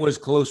 and it was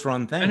close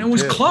run thing. And it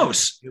was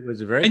close. It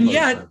was a very and close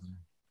yet,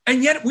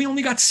 and yet we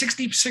only got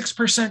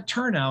 66%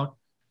 turnout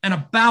and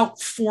about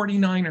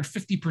 49 or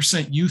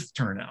 50% youth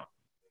turnout.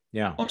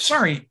 Yeah. I'm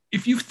sorry.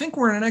 If you think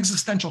we're in an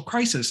existential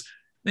crisis,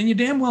 then you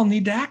damn well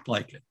need to act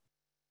like it.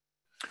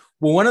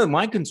 Well, one of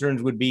my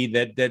concerns would be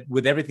that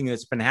with everything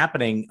that's been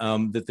happening,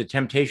 that the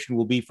temptation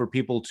will be for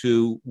people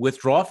to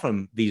withdraw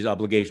from these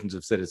obligations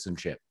of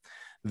citizenship.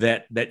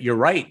 That you're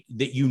right,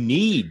 that you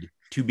need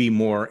to be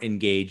more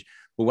engaged.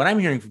 But what I'm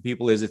hearing from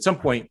people is at some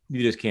point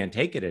you just can't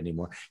take it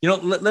anymore.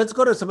 Let's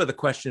go to some of the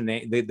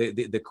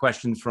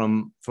questions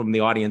from the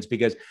audience,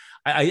 because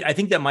I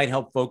think that might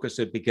help focus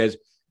it, because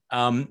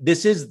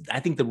this is, I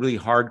think, the really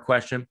hard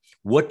question.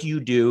 What do you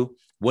do?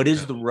 What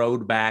is the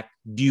road back?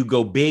 Do you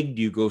go big?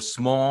 Do you go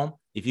small?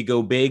 If you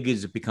go big,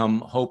 does it become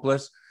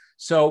hopeless?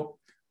 So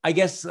I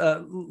guess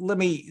let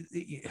me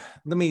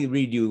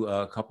read you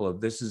a couple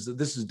of this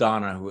is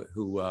Donna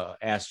who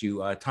asked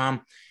you, Tom,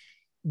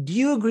 do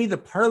you agree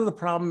that part of the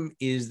problem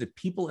is the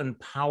people in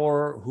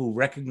power who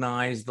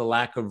recognize the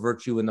lack of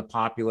virtue in the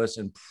populace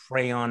and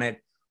prey on it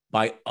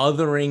by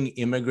othering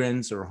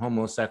immigrants or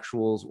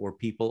homosexuals or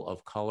people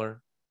of color?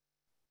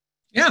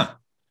 Yeah,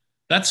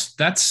 that's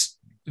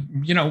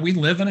we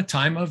live in a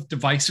time of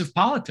divisive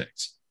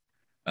politics.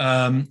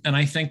 And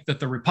I think that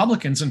the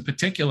Republicans in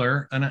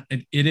particular, and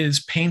it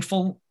is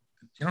painful,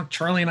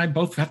 Charlie and I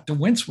both have to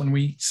wince when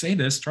we say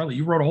this. Charlie,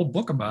 you wrote a whole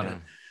book about it.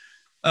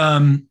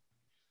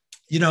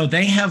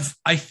 They have,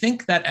 I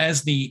think that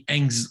as the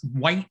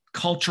white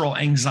cultural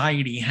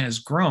anxiety has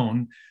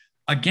grown,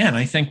 again,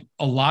 I think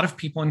a lot of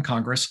people in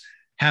Congress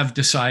have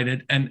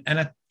decided, and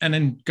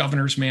in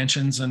governors'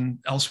 mansions and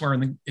elsewhere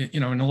in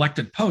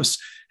elected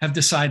posts have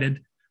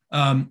decided,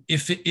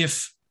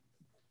 If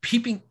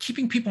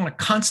keeping people in a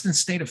constant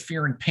state of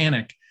fear and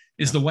panic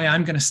is the way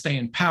I'm going to stay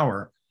in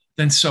power,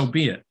 then so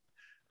be it.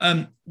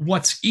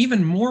 What's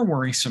even more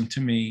worrisome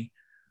to me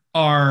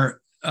are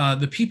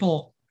the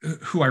people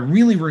who I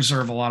really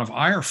reserve a lot of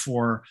ire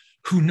for,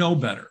 who know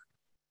better.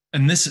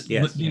 And this,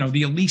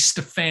 the Elise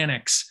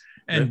Stefanik's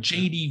and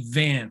J.D.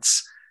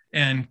 Vance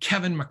and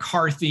Kevin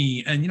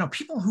McCarthy, and,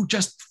 people who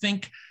just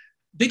think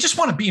they just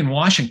want to be in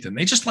Washington.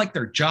 They just like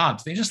their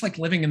jobs. They just like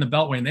living in the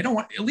Beltway, and they don't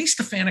want Elise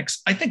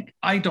Stefanik's.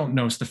 I don't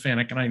know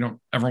Stefanik, and I don't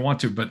ever want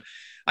to, but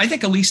I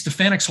think Elise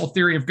Stefanik's whole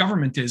theory of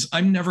government is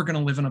I'm never going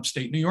to live in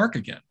upstate New York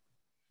again.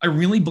 I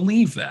really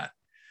believe that.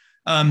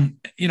 And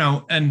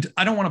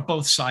I don't want to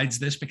both sides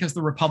this because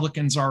the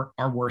Republicans are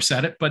worse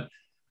at it, but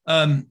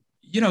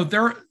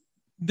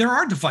there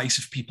are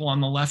divisive people on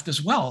the left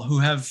as well who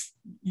have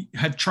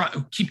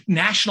keep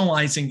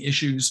nationalizing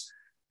issues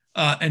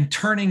and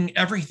turning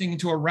everything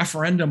into a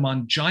referendum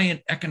on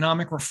giant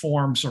economic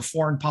reforms or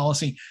foreign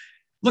policy.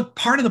 Look,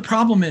 part of the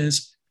problem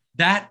is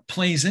that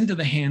plays into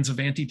the hands of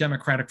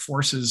anti-democratic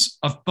forces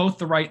of both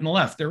the right and the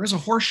left. There is a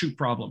horseshoe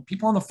problem.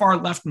 People on the far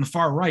left and the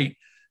far right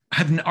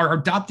are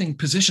adopting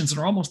positions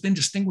that are almost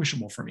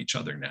indistinguishable from each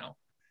other now.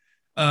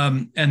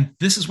 And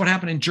this is what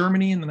happened in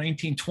Germany in the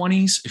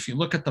 1920s. If you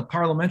look at the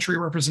parliamentary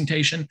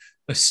representation,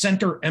 the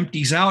center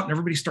empties out and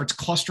everybody starts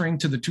clustering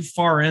to the two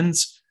far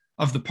ends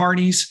of the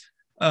parties.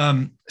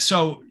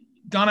 So,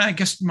 Donna, I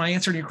guess my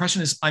answer to your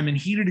question is I'm in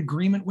heated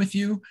agreement with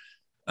you.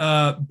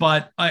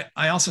 But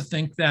I also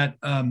think that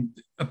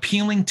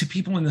appealing to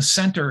people in the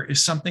center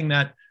is something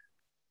that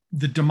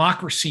the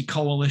Democracy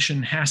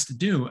Coalition has to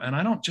do. And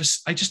I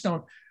just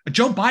don't.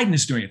 Joe Biden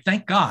is doing it.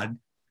 Thank God.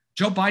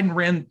 Joe Biden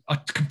ran a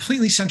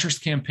completely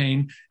centrist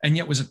campaign and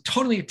yet was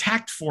totally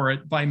attacked for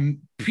it by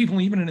people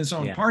even in his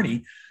own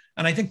party.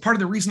 And I think part of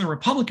the reason the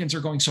Republicans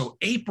are going so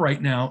ape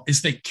right now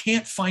is they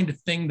can't find a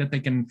thing that they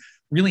can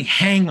really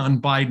hang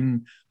on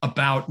Biden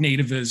about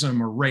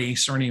nativism or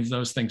race or any of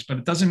those things. But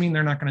it doesn't mean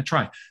they're not going to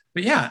try.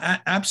 But yeah,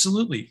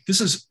 absolutely. This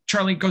is,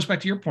 Charlie, goes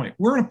back to your point.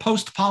 We're in a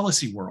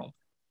post-policy world.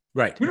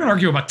 Right. We don't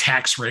argue about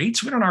tax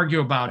rates. We don't argue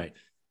about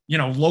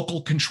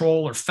local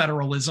control or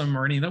federalism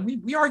or any of that.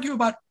 We argue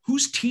about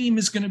whose team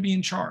is going to be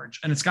in charge,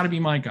 and it's got to be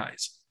my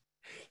guys.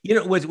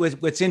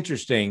 What's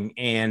interesting,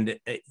 and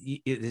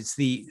is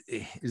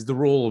the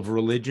role of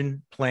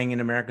religion playing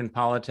in American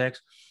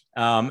politics.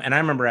 And I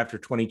remember after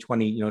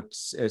 2020,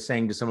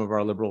 saying to some of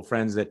our liberal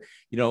friends that,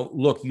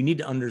 look, you need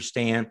to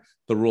understand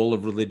the role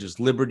of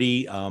religious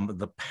liberty,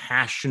 the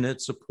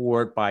passionate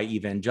support by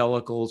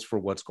evangelicals for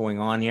what's going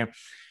on here.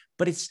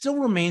 But it still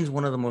remains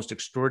one of the most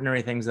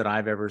extraordinary things that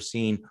I've ever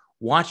seen,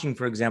 watching,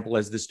 for example,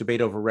 as this debate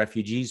over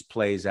refugees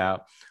plays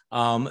out,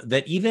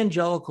 that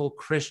evangelical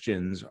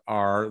Christians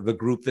are the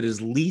group that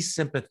is least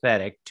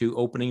sympathetic to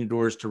opening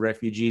doors to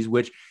refugees,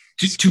 which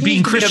to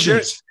being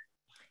Christians.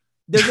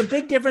 There's a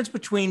big difference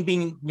between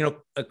being,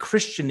 a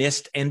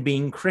Christianist and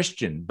being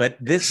Christian. But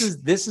this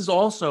is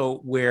also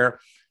where,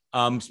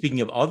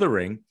 speaking of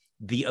othering,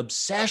 the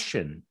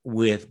obsession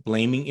with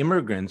blaming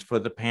immigrants for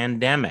the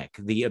pandemic,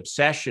 the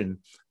obsession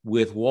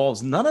with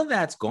walls, none of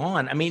that's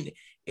gone. I mean,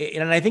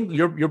 and I think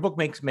your book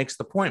makes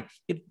the point.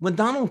 When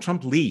Donald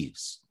Trump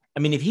leaves, I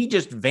mean, if he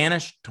just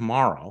vanished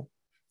tomorrow,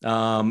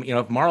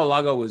 if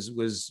Mar-a-Lago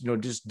was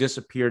just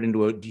disappeared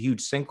into a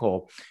huge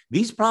sinkhole,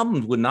 these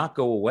problems would not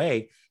go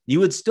away. You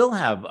would still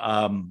have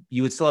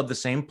the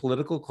same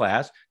political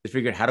class that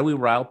figured, how do we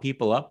rile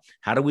people up?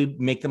 How do we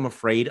make them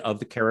afraid of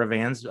the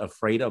caravans,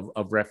 afraid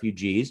of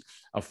refugees,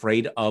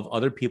 afraid of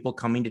other people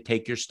coming to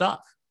take your stuff?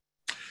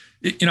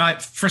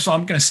 First of all,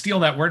 I'm going to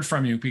steal that word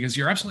from you because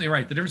you're absolutely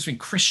right. The difference between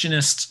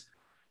Christianists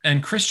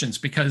and Christians,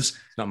 because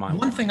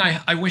one thing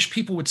I wish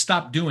people would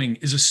stop doing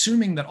is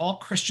assuming that all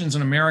Christians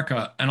in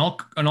America and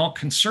all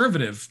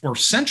conservative or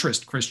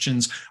centrist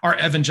Christians are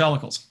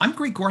evangelicals. I'm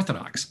Greek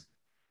Orthodox.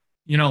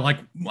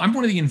 I'm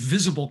one of the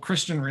invisible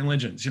Christian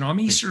religions. I'm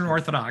Eastern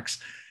Orthodox.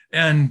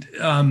 And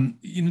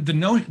the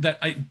note that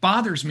it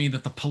bothers me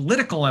that the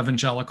political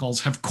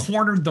evangelicals have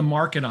cornered the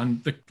market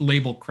on the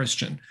label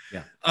Christian.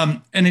 Yeah.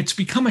 And it's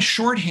become a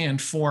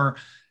shorthand for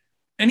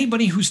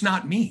anybody who's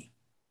not me.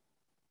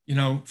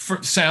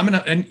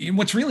 And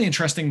what's really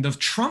interesting, the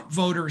Trump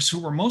voters who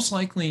were most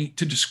likely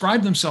to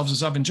describe themselves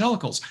as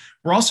evangelicals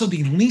were also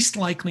the least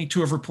likely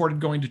to have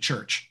reported going to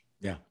church.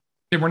 Yeah.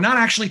 They were not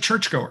actually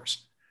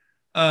churchgoers.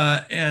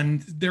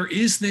 And there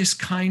is this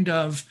kind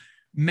of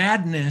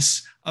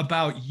madness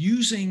about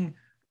using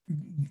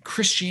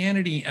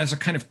Christianity as a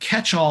kind of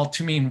catch-all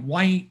to mean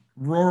white,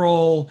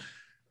 rural,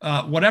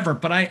 whatever.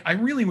 But I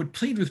really would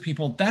plead with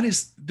people,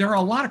 there are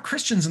a lot of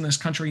Christians in this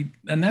country,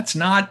 and that's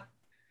not,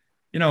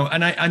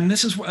 and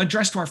this is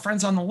addressed to our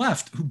friends on the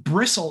left who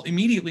bristle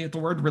immediately at the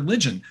word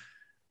religion.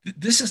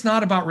 This is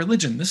not about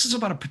religion. This is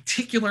about a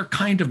particular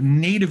kind of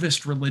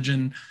nativist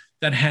religion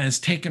that has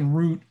taken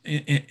root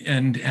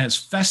and has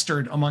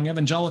festered among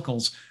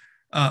evangelicals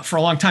for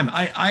a long time.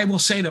 I will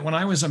say that when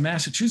I was a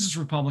Massachusetts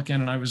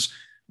Republican and I was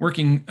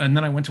working, and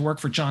then I went to work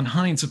for John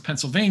Hines of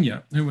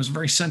Pennsylvania, who was a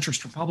very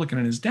centrist Republican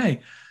in his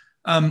day,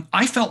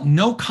 I felt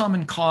no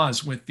common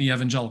cause with the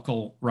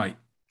evangelical right.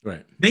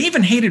 Right. They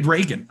even hated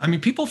Reagan. I mean,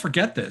 people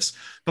forget this,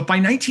 but by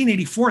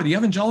 1984, the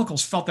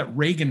evangelicals felt that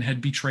Reagan had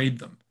betrayed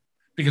them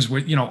because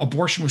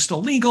abortion was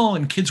still legal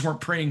and kids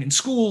weren't praying in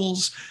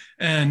schools,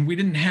 and we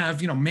didn't have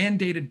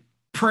mandated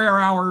prayer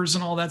hours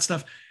and all that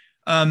stuff.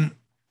 And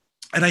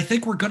I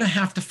think we're going to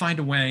have to find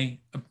a way.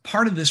 A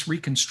part of this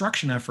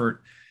reconstruction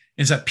effort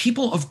is that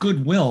people of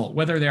goodwill,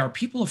 whether they are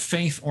people of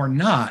faith or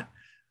not,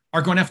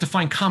 are going to have to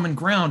find common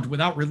ground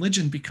without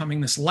religion becoming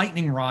this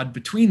lightning rod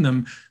between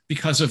them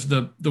because of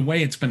the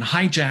way it's been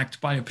hijacked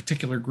by a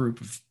particular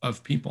group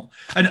of people.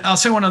 And I'll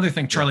say one other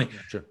thing, Charlie. Yeah,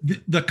 sure.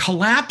 The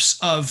collapse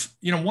of,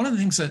 one of the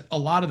things that a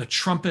lot of the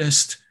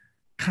Trumpist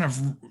kind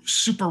of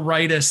super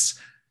rightists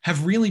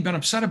have really been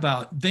upset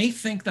about, they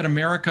think that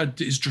America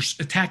is just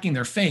attacking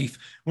their faith,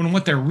 when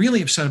what they're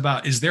really upset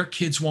about is their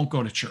kids won't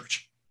go to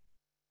church.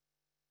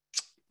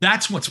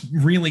 That's what's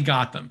really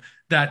got them.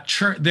 That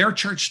their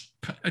church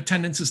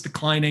attendance is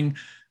declining,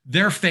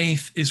 their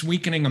faith is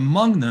weakening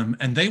among them,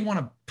 and they want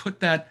to put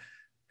that,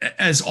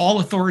 as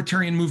all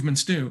authoritarian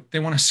movements do, they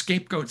want to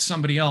scapegoat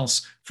somebody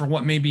else for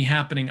what may be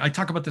happening. I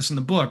talk about this in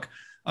the book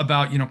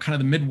about, kind of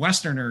the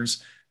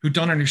Midwesterners who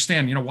don't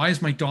understand, why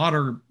is my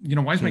daughter,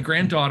 why is my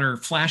granddaughter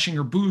flashing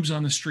her boobs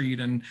on the street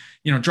and,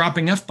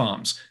 dropping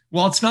F-bombs?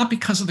 Well, it's not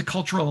because of the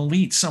cultural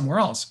elite somewhere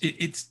else.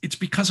 It's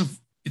because of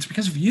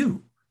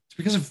you. It's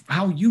because of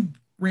how you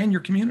ran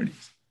your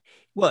communities.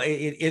 Well,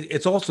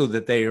 it's also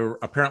that they are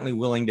apparently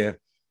willing to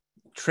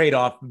trade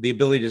off the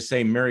ability to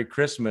say Merry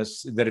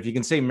Christmas, that if you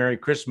can say Merry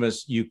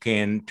Christmas, you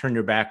can turn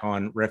your back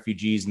on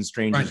refugees and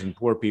strangers Right. and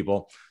poor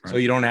people. Right. So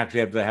you don't have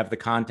to have the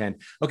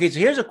content. Okay, so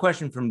here's a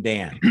question from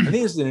Dan. I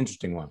think this is an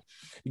interesting one,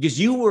 because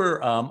you were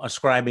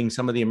ascribing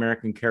some of the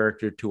American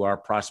character to our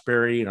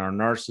prosperity and our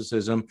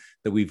narcissism,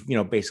 that we've,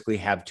 basically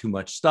have too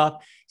much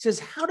stuff. He says,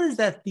 how does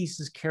that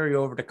thesis carry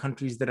over to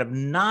countries that have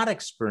not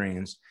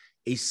experienced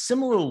a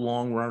similar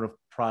long run of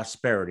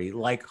prosperity,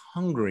 like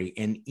Hungary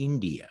and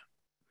India?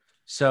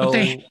 So,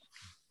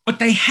 but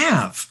they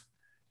have.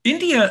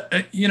 India,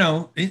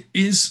 India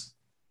is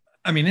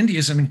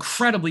an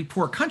incredibly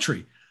poor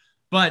country,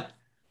 but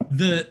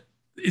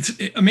it's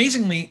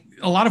amazingly,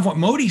 a lot of what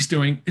Modi's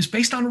doing is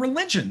based on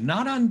religion,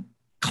 not on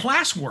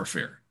class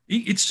warfare.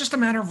 It's just a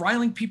matter of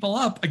riling people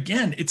up.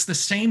 Again, it's the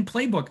same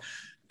playbook.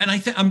 And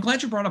I'm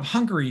glad you brought up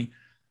Hungary,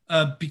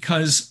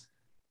 because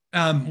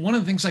one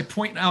of the things I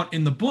point out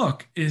in the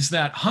book is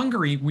that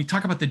Hungary, we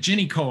talk about the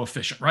Gini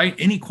coefficient, right?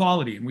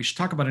 Inequality. And we should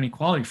talk about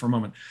inequality for a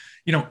moment.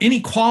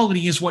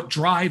 Inequality is what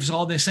drives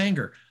all this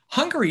anger.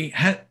 Hungary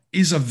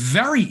is a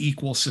very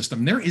equal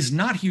system. There is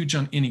not huge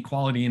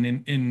inequality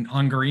in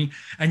Hungary,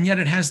 and yet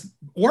it has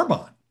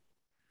Orban.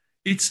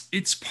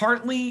 It's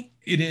partly,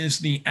 it is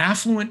the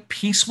affluent,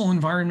 peaceful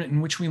environment in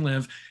which we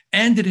live,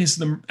 and it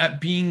is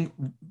being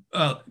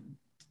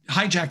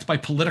hijacked by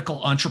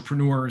political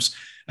entrepreneurs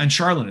and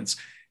charlatans.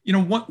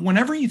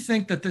 Whenever you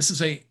think that this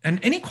is and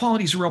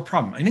inequality is a real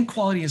problem.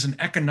 Inequality is an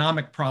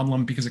economic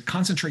problem because it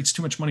concentrates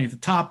too much money at the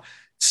top,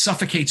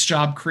 suffocates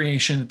job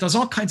creation. It does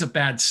all kinds of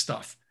bad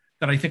stuff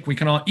that I think we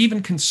can all,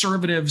 even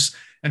conservatives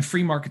and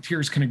free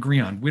marketeers, can agree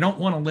on. We don't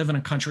want to live in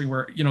a country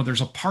where,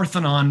 there's a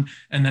Parthenon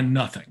and then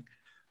nothing.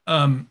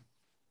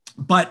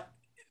 But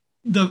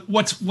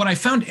what I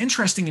found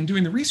interesting in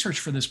doing the research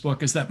for this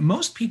book is that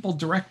most people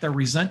direct their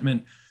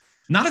resentment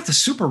not at the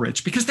super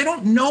rich, because they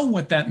don't know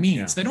what that means.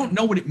 Yeah. They don't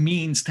know what it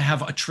means to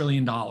have $1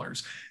 trillion.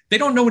 They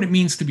don't know what it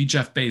means to be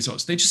Jeff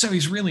Bezos. They just say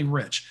he's really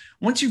rich.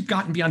 Once you've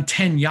gotten beyond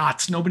 10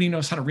 yachts, nobody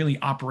knows how to really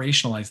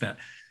operationalize that.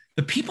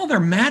 The people they're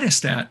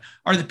maddest at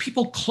are the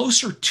people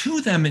closer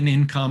to them in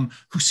income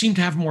who seem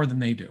to have more than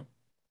they do.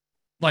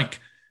 Like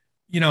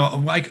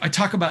I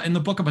talk about in the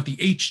book about the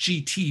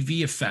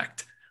HGTV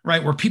effect,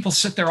 right? Where people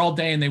sit there all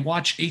day and they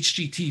watch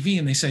HGTV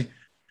and they say,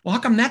 well, how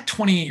come that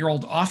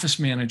 28-year-old office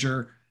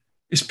manager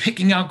is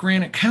picking out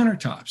granite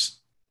countertops?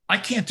 I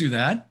can't do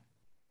that.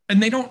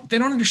 And they don't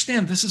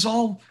understand. This is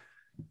all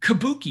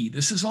kabuki.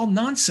 This is all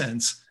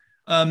nonsense.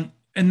 And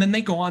then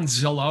they go on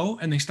Zillow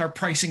and they start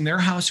pricing their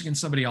house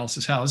against somebody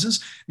else's houses.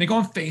 And they go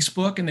on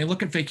Facebook and they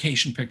look at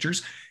vacation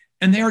pictures,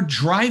 and they are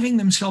driving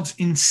themselves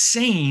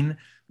insane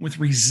with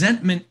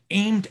resentment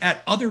aimed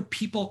at other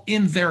people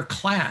in their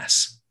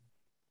class,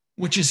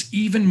 which is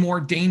even more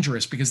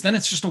dangerous, because then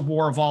it's just a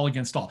war of all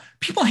against all.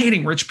 People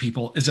hating rich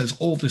people is as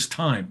old as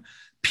time.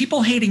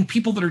 People hating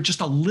people that are just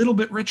a little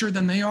bit richer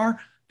than they are,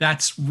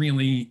 that's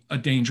really a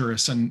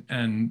dangerous and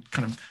kind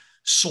of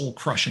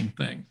soul-crushing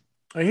thing.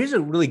 Here's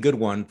a really good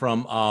one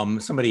from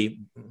somebody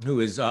who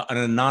is an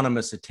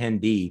anonymous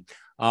attendee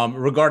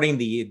regarding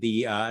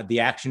the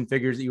action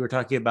figures that you were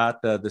talking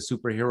about, the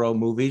superhero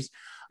movies.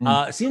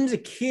 Seems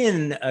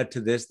akin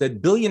to this,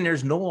 that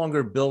billionaires no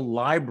longer build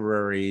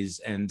libraries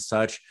and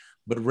such,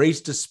 but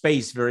race to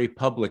space very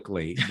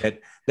publicly.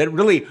 that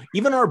really,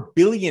 even our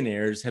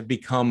billionaires have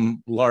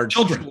become large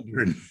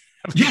children.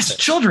 Yes,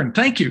 children.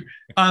 Thank you.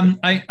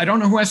 I don't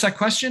know who asked that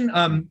question,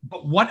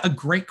 but what a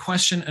great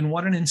question, and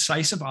what an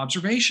incisive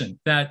observation.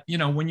 That,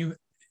 when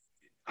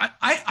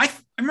I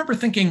remember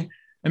thinking,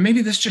 and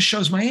maybe this just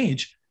shows my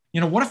age,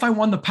 What if I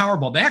won the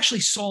Powerball? They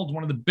actually sold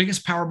one of the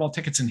biggest Powerball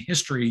tickets in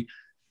history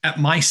at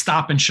my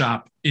Stop and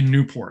Shop in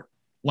Newport,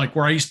 like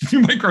where I used to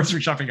do my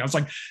grocery shopping. I was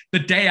like, the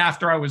day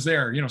after I was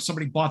there,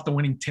 somebody bought the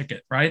winning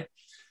ticket, right?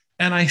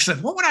 And I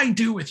said, what would I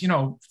do with,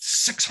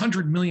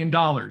 $600 million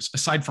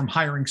aside from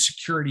hiring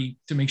security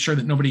to make sure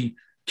that nobody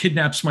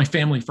kidnaps my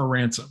family for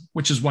ransom,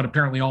 which is what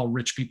apparently all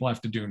rich people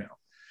have to do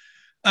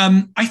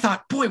now. I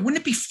thought, boy, wouldn't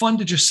it be fun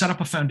to just set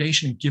up a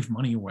foundation and give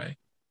money away?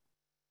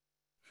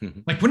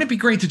 Like, wouldn't it be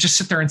great to just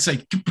sit there and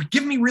say,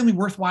 give me really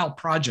worthwhile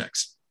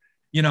projects,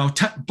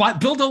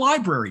 build a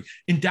library,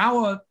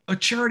 endow a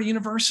charity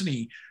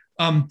university,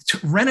 to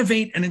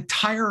renovate an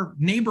entire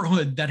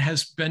neighborhood that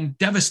has been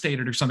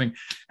devastated or something.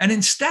 And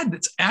instead,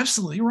 that's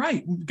absolutely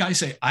right. Guys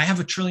say, I have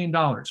 $1 trillion.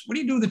 What do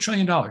you do with $1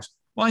 trillion?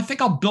 Well, I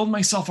think I'll build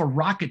myself a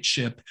rocket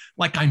ship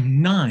like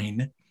I'm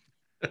 9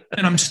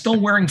 and I'm still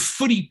wearing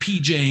footy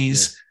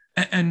PJs.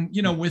 Yeah. And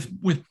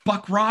with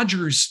Buck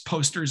Rogers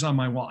posters on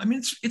my wall. I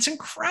mean, it's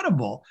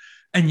incredible.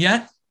 And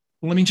yet,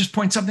 let me just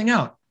point something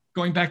out.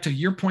 Going back to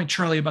your point,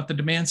 Charlie, about the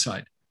demand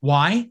side.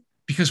 Why?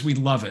 Because we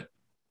love it.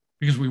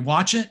 Because we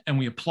watch it and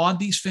we applaud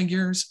these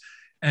figures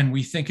and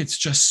we think it's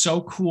just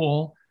so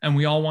cool and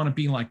we all want to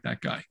be like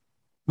that guy.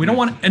 We don't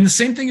want to, and the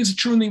same thing is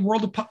true in the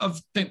world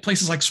of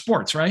places like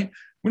sports, right?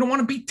 We don't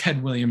want to be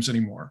Ted Williams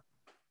anymore.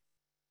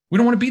 We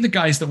don't want to be the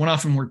guys that went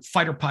off and were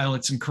fighter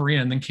pilots in Korea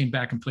and then came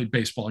back and played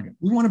baseball again.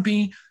 We want to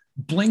be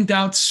blinged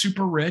out,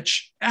 super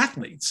rich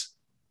athletes.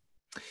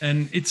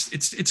 And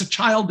it's a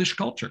childish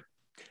culture.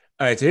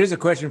 All right, so here's a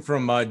question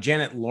from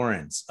Janet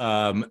Lawrence.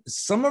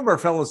 Some of our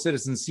fellow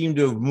citizens seem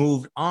to have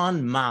moved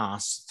en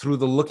masse through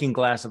the looking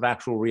glass of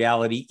actual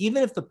reality.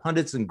 Even if the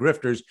pundits and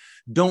grifters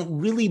don't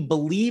really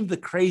believe the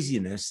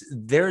craziness,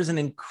 there's an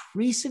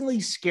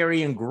increasingly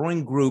scary and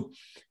growing group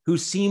who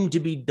seem to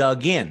be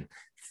dug in.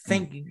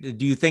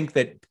 Do you think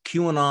that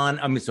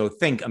QAnon,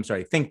 think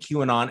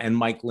QAnon and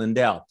Mike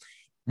Lindell.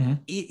 Mm-hmm.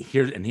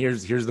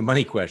 Here's the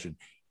money question.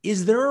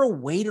 Is there a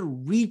way to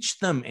reach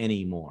them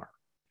anymore?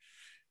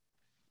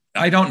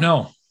 I don't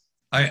know.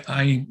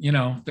 I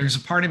there's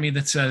a part of me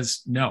that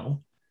says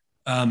no,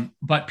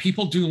 but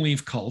people do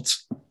leave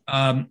cults.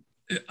 Let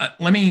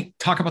me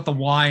talk about the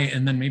why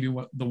and then maybe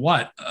what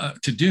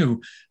to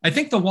do. I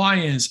think the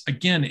why is,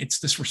 again, it's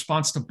this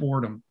response to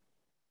boredom.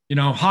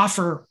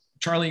 Hoffer,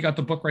 Charlie, you got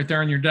the book right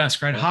there on your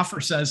desk, right? Hoffer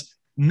says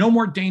no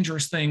more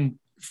dangerous thing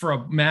for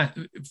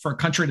a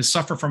country to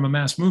suffer from a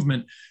mass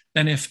movement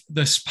than if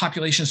this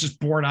population is just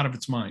bored out of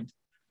its mind,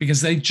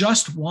 because they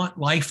just want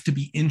life to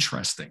be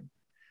interesting.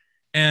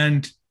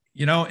 And,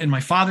 in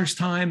my father's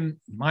time,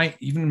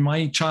 even in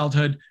my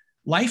childhood,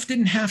 life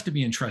didn't have to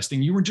be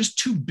interesting. You were just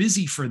too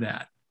busy for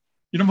that.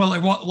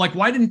 Like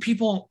why didn't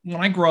people,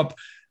 when I grew up,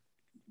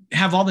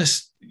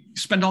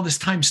 spend all this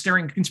time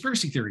staring at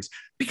conspiracy theories?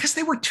 Because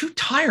they were too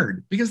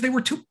tired, because they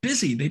were too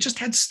busy. They just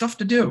had stuff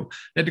to do.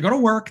 They had to go to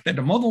work, they had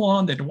to mow the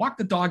lawn, they had to walk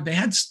the dog. They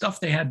had stuff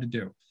they had to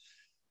do.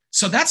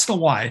 So that's the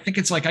why. I think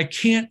it's like, I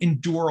can't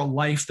endure a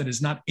life that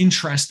is not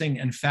interesting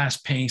and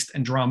fast-paced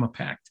and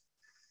drama-packed.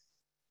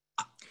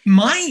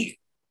 And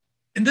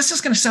this is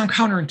going to sound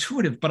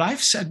counterintuitive, but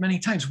I've said many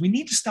times, we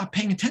need to stop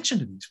paying attention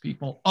to these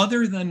people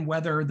other than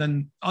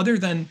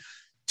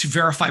to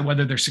verify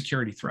whether they're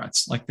security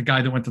threats, like the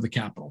guy that went to the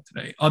Capitol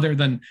today, other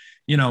than,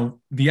 the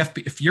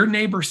FBI. If your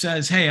neighbor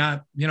says, hey,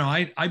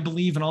 I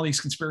believe in all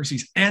these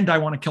conspiracies and I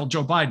want to kill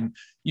Joe Biden,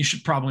 you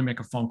should probably make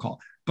a phone call.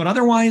 But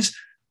otherwise,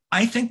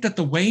 I think that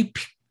the way,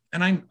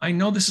 and I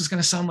know this is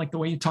going to sound like the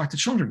way you talk to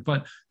children,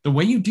 but the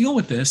way you deal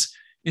with this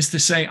is to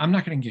say, I'm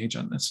not going to engage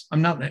on this.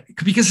 I'm not,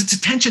 because it's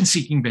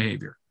attention-seeking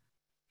behavior.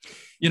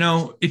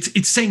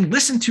 It's saying,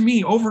 listen to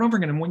me over and over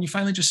again. And when you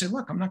finally just say,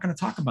 look, I'm not going to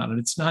talk about it.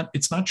 It's not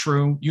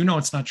true.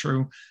 It's not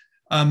true.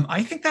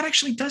 I think that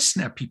actually does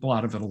snap people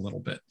out of it a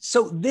little bit.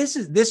 So this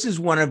is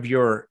one of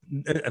your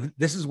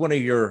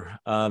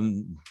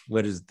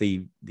what is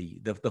the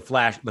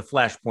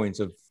flashpoints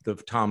of the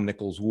Tom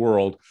Nichols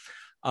world,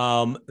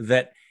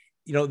 that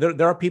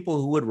there are people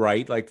who would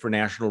write, like for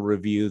National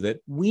Review,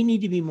 that we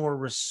need to be more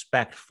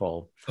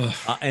respectful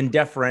and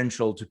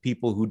deferential to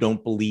people who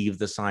don't believe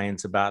the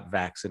science about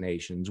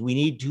vaccinations. We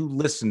need to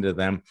listen to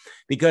them,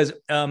 because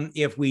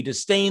if we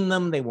disdain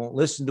them, they won't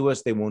listen to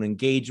us. They won't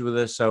engage with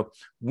us. So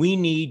we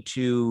need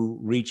to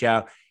reach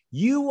out.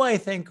 You, I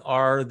think,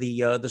 are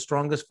the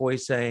strongest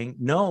voice saying,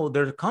 no,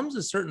 there comes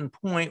a certain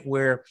point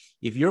where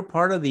if you're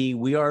part of the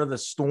we are the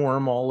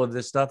storm, all of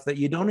this stuff, that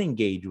you don't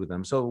engage with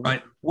them. So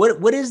right.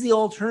 What is the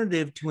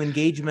alternative to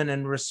engagement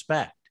and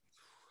respect?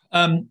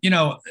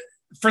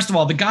 First of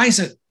all, the guys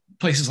at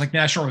places like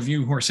National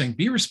Review who are saying,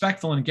 be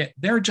respectful, and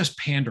they're just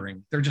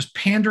pandering. They're just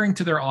pandering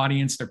to their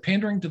audience. They're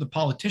pandering to the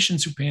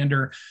politicians who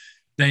pander.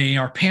 They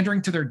are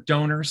pandering to their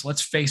donors.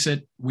 Let's face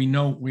it. We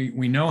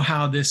know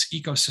how this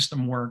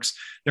ecosystem works.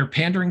 They're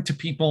pandering to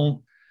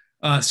people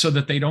so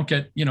that they don't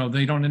get,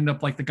 they don't end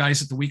up like the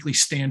guys at the Weekly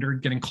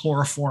Standard getting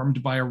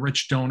chloroformed by a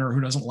rich donor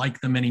who doesn't like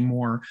them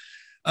anymore.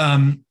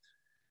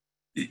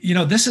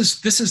 This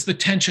is the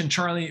tension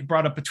Charlie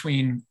brought up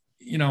between,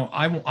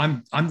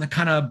 I'm the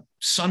kind of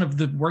son of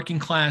the working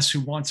class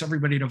who wants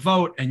everybody to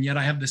vote, and yet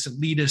I have this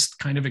elitist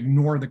kind of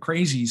ignore the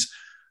crazies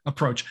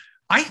approach.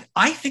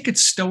 I think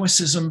it's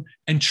stoicism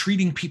and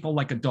treating people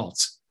like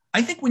adults.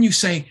 I think when you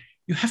say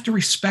you have to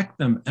respect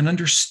them and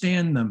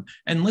understand them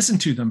and listen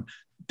to them,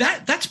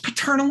 that's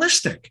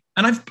paternalistic.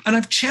 And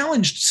I've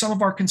challenged some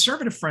of our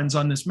conservative friends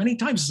on this many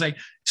times to say,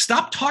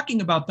 stop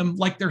talking about them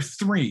like they're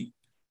 3.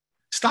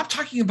 Stop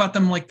talking about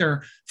them like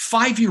they're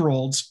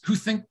 5-year-olds who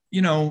think,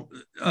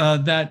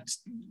 that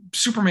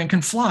Superman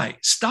can fly.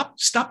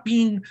 Stop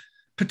being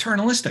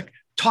paternalistic.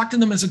 Talk to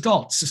them as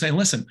adults to say,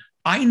 listen,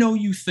 I know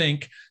you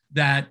think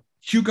that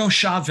Hugo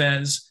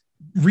Chavez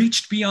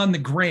reached beyond the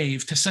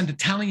grave to send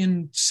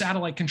Italian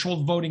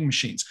satellite-controlled voting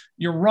machines.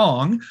 You're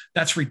wrong.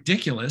 That's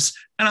ridiculous.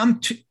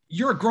 And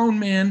you're a grown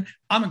man.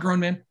 I'm a grown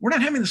man. We're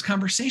not having this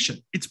conversation.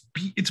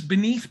 It's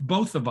beneath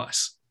both of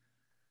us.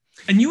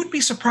 And you would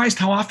be surprised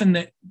how often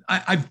that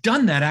I've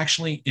done that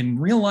actually in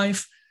real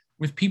life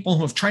with people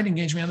who have tried to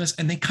engage me on this,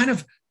 and they're kind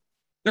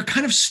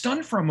of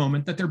stunned for a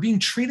moment that they're being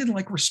treated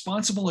like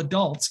responsible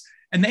adults,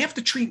 and they have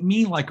to treat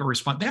me like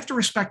they have to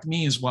respect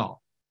me as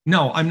well.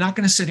 No, I'm not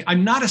going to sit.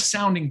 I'm not a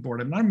sounding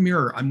board. I'm not a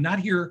mirror. I'm not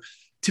here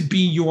to be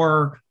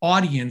your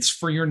audience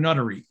for your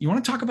nuttery. You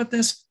want to talk about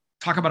this?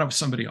 Talk about it with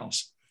somebody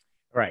else.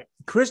 All right.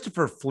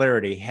 Christopher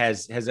Flaherty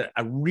has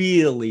a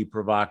really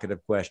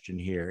provocative question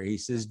here. He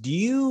says, do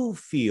you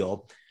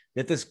feel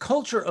that this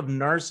culture of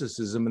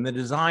narcissism and the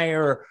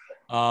desire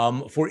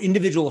for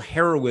individual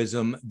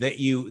heroism that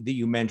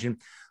you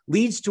mentioned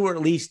leads to, or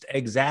at least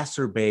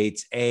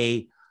exacerbates,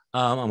 I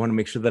want to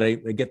make sure that I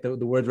get the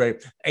words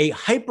right, a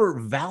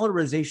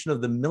hyper-valorization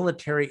of the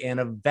military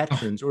and of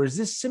veterans, or is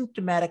this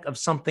symptomatic of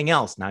something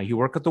else? Now, you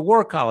work at the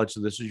War College,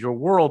 so this is your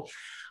world.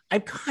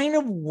 I've kind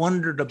of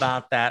wondered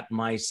about that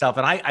myself.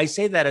 And I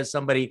say that as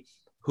somebody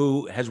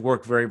who has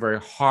worked very, very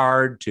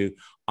hard to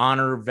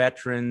honor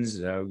veterans.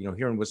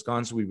 Here in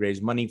Wisconsin, we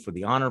raise money for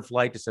the honor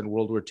flight to send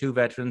World War II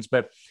veterans.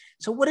 But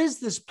so what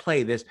is this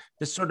play, this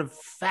sort of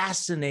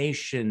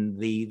fascination,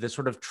 the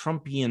sort of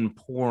Trumpian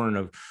porn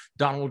of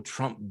Donald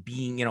Trump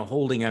being,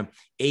 holding a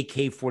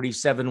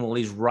AK-47 while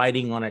he's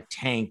riding on a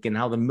tank, and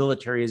how the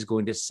military is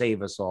going to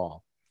save us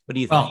all? What do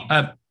you think?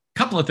 Well,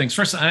 couple of things.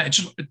 First,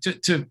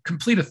 to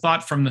complete a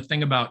thought from the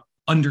thing about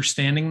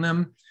understanding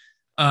them.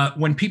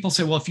 When people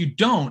say, well, if you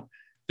don't,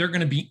 they're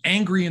going to be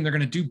angry and they're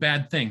going to do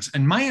bad things.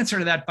 And my answer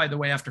to that, by the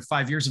way, after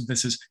 5 years of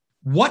this is,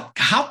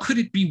 how could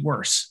it be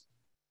worse?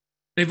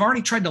 They've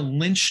already tried to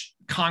lynch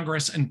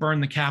Congress and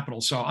burn the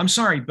Capitol. So I'm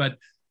sorry, but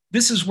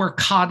this is where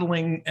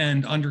coddling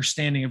and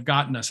understanding have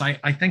gotten us.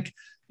 I think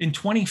in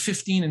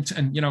 2015,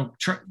 and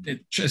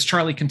as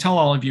Charlie can tell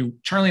all of you,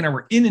 Charlie and I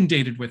were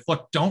inundated with,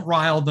 look, don't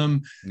rile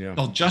them. Yeah.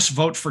 They'll just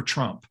vote for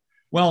Trump.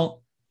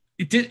 Well,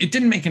 it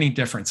didn't make any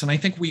difference. And I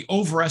think we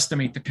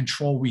overestimate the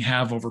control we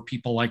have over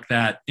people like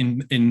that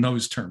in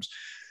those terms.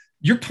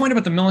 Your point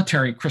about the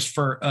military,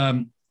 Christopher,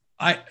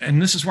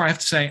 and this is where I have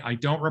to say, I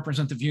don't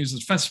represent the views of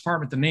the Defense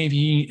Department, the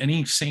Navy,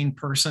 any sane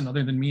person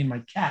other than me and my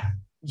cat,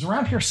 who's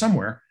around here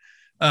somewhere.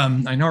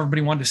 I know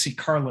everybody wanted to see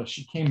Carla.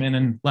 She came in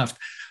and left.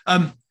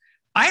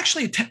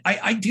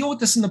 I deal with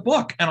this in the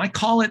book, and I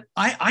call it,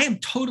 I am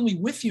totally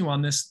with you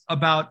on this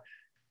about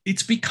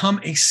it's become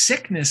a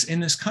sickness in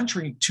this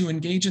country to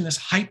engage in this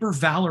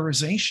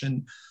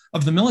hyper-valorization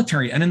of the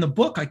military. And in the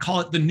book, I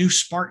call it the new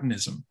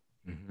Spartanism,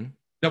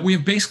 that we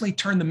have basically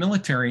turned the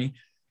military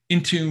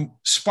into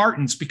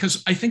Spartans,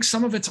 because I think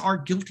some of it's our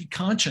guilty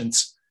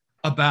conscience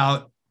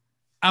about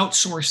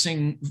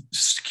outsourcing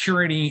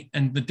security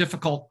and the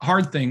difficult,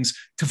 hard things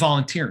to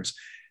volunteers.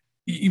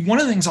 One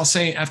of the things I'll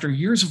say after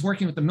years of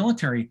working with the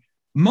military,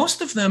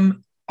 most of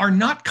them are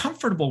not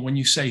comfortable when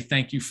you say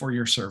thank you for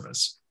your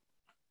service.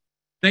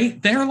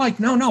 They're like,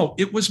 no,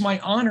 it was my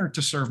honor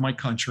to serve my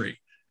country.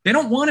 They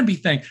don't want to be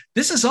thanked.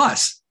 This is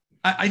us.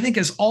 I think,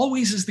 as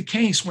always is the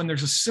case when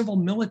there's a civil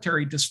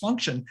military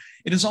dysfunction,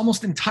 it is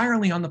almost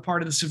entirely on the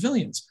part of the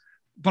civilians.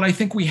 But I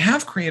think we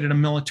have created a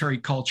military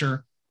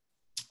culture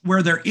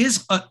where there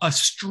is a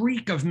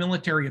streak of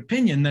military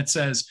opinion that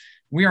says,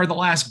 we are the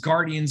last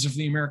guardians of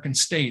the American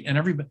state. And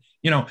everybody,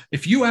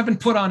 if you haven't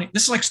put on,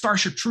 this is like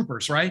Starship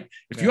Troopers, right?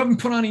 If you haven't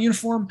put on a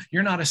uniform,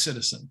 you're not a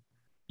citizen.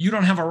 You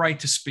don't have a right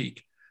to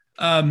speak.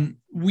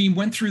 We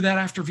went through that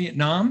after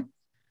Vietnam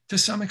to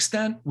some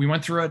extent. We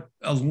went through it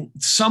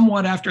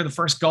somewhat after the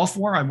first Gulf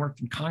War. I worked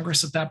in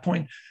Congress at that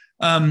point.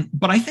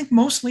 But I think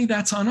mostly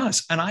that's on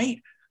us. And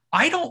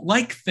I don't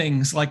like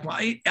things like,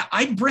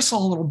 I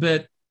bristle a little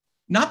bit,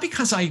 not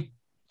because I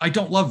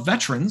don't love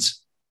veterans.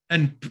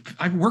 And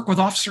I work with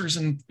officers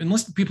and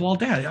enlisted people all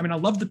day. I mean, I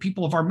love the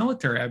people of our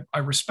military. I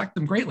respect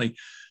them greatly.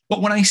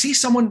 But when I see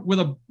someone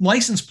with a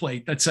license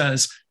plate that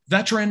says,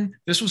 veteran,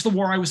 this was the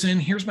war I was in,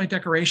 here's my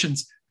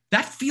decorations,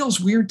 that feels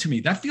weird to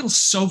me. That feels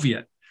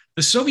Soviet.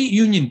 The Soviet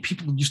Union,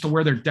 people used to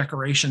wear their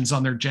decorations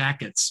on their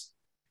jackets.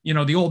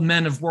 The old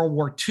men of World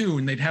War II,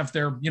 and they'd have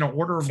their,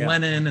 Order of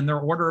Lenin and their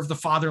Order of the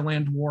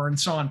Fatherland War and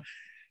so on.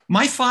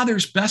 My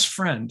father's best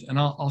friend, and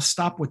I'll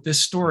stop with this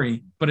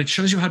story, but it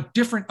shows you how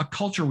different a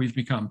culture we've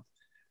become.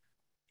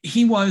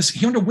 he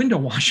owned a window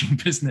washing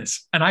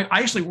business. And I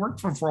actually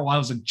worked for a while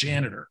as a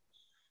janitor.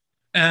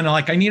 And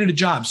like, I needed a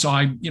job. So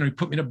he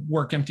put me to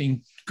work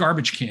emptying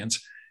garbage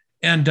cans.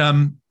 And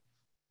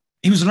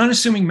he was an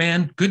unassuming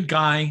man, good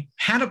guy,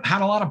 had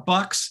a lot of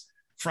bucks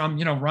from,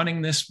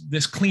 running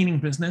this cleaning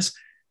business.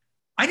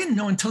 I didn't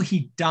know until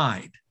he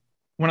died,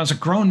 when I was a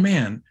grown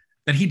man,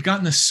 that he'd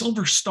gotten the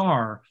Silver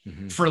Star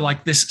for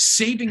like this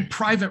Saving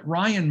Private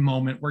Ryan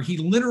moment, where he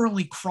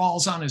literally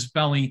crawls on his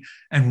belly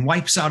and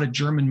wipes out a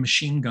German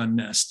machine gun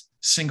nest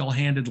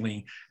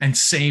single-handedly and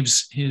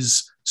saves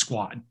his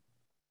squad.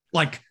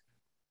 Like,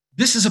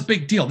 this is a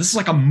big deal. This is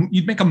like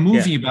you'd make a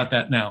movie about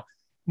that now.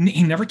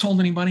 He never told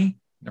anybody,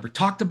 never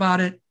talked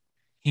about it.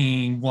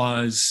 He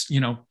was,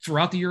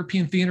 throughout the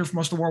European theater for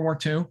most of World War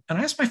II. And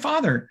I asked my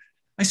father,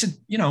 I said,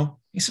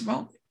 he said,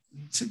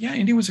 yeah,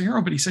 Indy was a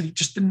hero, but he said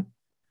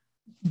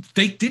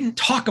they didn't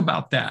talk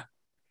about that.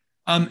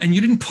 And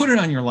you didn't put it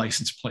on your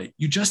license plate.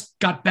 You just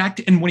got back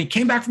to, and when he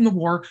came back from the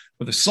war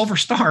with a Silver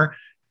Star,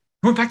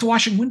 he went back to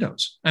washing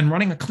windows and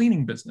running a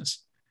cleaning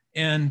business.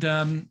 And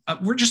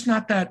we're just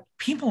not that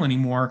people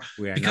anymore,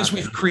 because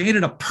we've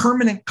created a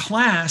permanent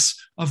class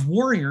of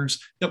warriors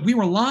that we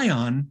rely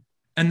on.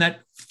 And that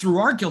through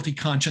our guilty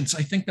conscience,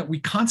 I think that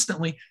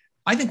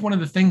I think one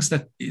of the things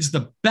that is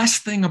the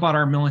best thing about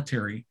our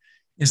military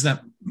is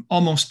that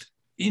almost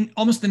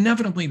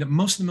inevitably, that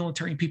most of the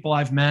military people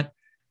I've met,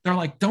 they're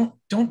like, don't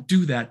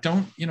do that.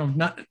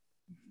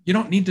 You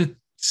don't need to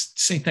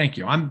say thank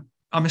you. I'm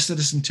a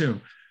citizen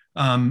too.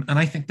 And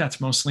I think that's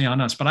mostly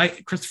on us.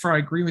 But Christopher, I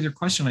agree with your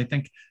question. I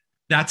think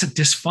that's a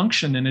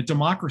dysfunction in a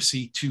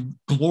democracy to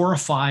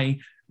glorify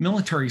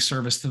military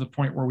service to the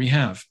point where we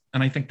have.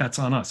 And I think that's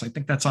on us. I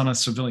think that's on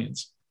us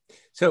civilians.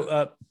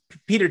 So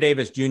Peter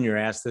Davis Jr.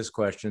 asked this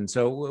question.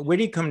 So where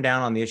do you come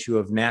down on the issue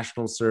of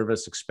national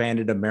service,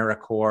 expanded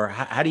AmeriCorps?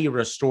 How do you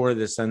restore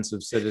the sense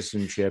of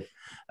citizenship?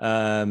 Do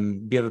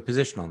you have a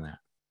position on that?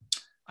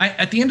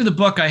 At the end of the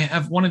book, I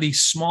have one of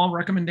these small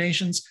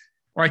recommendations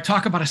where I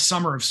talk about a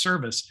summer of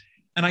service.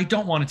 And I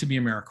don't want it to be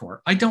AmeriCorps.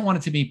 I don't want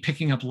it to be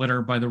picking up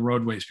litter by the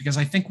roadways, because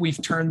I think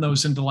we've turned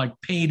those into like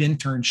paid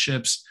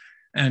internships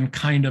and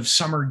kind of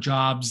summer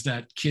jobs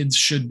that kids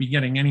should be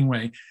getting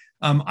anyway.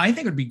 I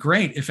think it would be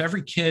great if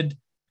every kid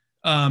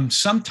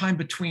sometime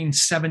between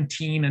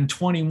 17 and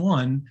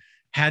 21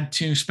 had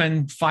to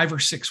spend 5 or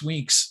 6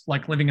 weeks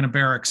like living in a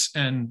barracks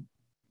and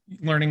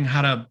learning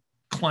how to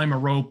climb a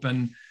rope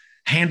and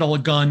handle a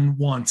gun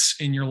once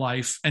in your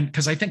life. And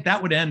because I think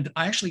that would end,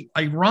 I actually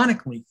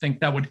ironically think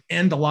that would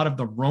end a lot of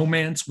the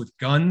romance with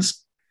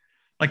guns.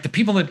 Like the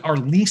people that are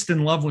least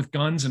in love with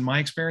guns, in my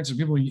experience, are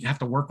people you have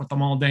to work with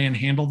them all day and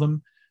handle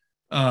them.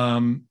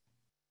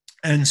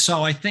 And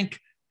so I think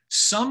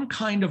some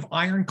kind of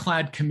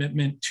ironclad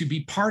commitment to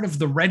be part of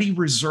the ready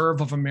reserve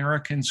of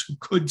Americans who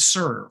could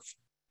serve,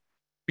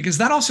 because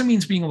that also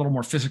means being a little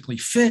more physically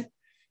fit.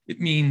 It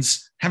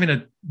means having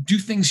to do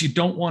things you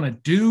don't want to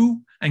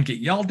do and get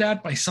yelled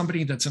at by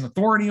somebody that's an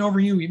authority over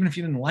you, even if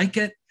you didn't like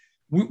it.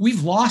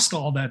 We've lost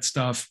all that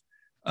stuff.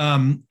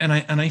 And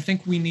I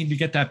think we need to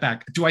get that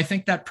back. Do I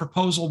think that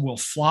proposal will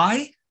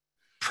fly?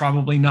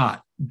 Probably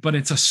not. But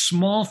it's a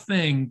small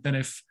thing that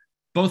if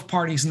both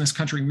parties in this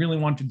country really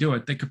want to do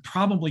it, they could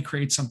probably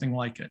create something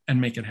like it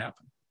and make it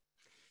happen.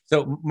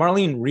 So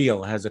Marlene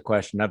Reel has a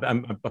question.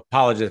 I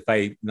apologize if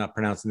I'm not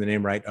pronouncing the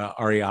name right,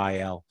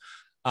 R-E-I-L.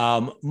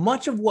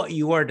 Much of what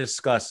you are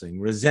discussing,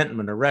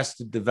 resentment,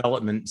 arrested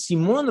development,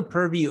 seem more on the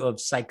purview of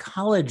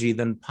psychology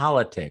than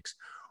politics.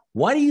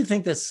 Why do you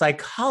think that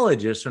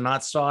psychologists are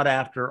not sought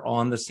after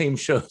on the same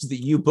shows that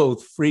you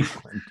both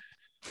frequent?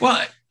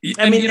 Well,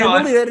 I mean,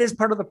 really, that is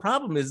part of the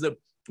problem, is that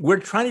we're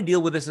trying to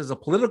deal with this as a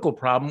political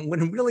problem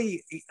when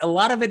really a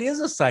lot of it is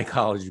a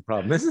psychology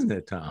problem, isn't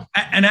it, Tom?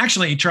 And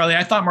actually, Charlie,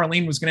 I thought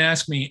Marlene was going to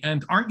ask me,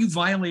 and aren't you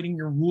violating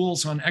your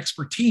rules on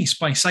expertise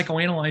by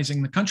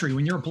psychoanalyzing the country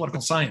when you're a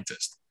political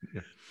scientist?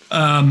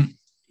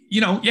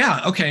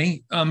 Yeah.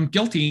 Okay.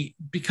 Guilty,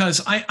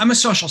 because I'm a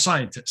social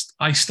scientist.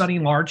 I study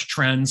large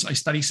trends. I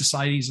study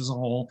societies as a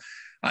whole.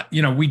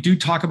 We do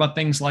talk about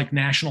things like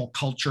national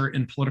culture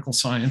in political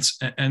science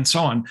and so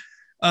on.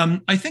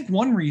 I think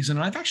one reason,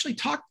 and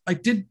I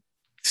did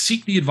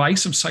seek the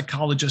advice of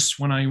psychologists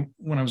when I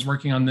was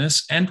working on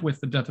this and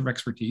with the Death of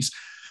Expertise.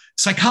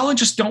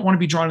 Psychologists don't want to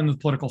be drawn into the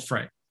political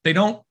fray. They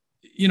don't,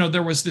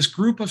 there was this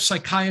group of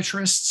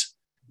psychiatrists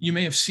you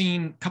may have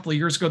seen a couple of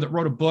years ago that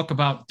wrote a book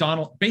about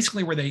Donald,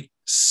 basically where they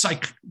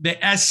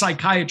as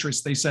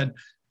psychiatrists, they said,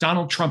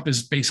 Donald Trump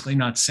is basically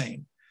not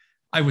sane.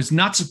 I was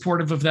not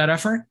supportive of that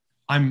effort.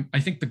 I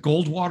think the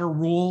Goldwater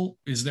rule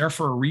is there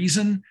for a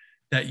reason,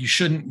 that you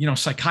shouldn't,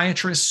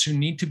 psychiatrists who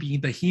need to be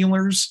the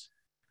healers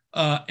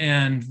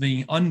and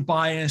the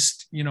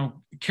unbiased,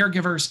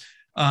 caregivers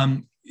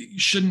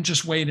shouldn't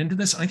just wade into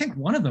this. And I think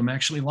one of them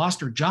actually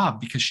lost her job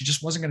because she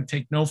just wasn't going to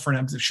take no for an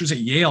answer. She was at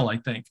Yale, I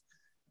think.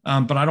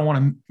 But I don't want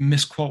to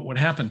misquote what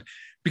happened,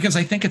 because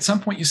I think at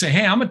some point you say,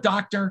 hey, I'm a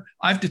doctor.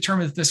 I've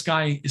determined that this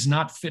guy is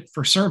not fit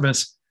for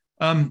service.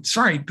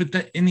 Sorry,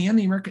 but in the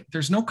end,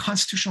 there's no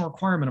constitutional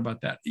requirement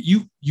about that.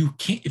 You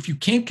can't, if you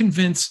can't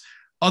convince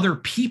other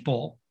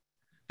people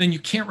then you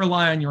can't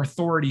rely on your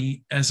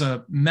authority as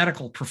a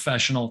medical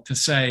professional to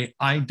say,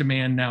 I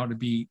demand now to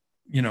be,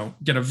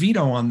 get a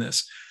veto on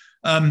this.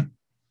 And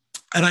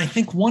I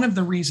think one of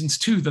the reasons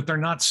too that they're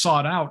not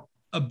sought out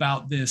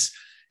about this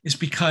is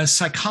because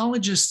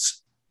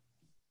psychologists,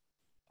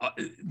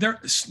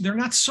 they're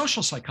not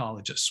social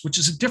psychologists, which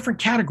is a different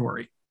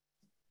category.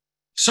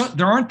 So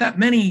there aren't that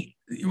many.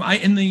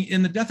 In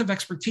the Death of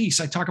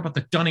Expertise, I talk about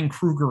the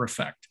Dunning-Kruger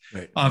effect,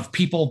 right, of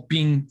people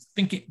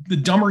thinking the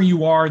dumber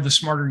you are, the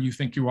smarter you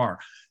think you are.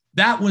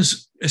 That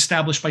was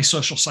established by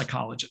social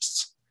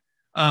psychologists.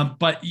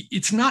 But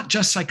it's not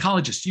just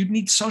psychologists. You'd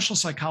need social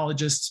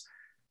psychologists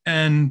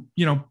and,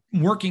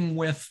 working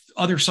with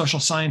other social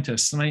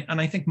scientists. And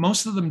I think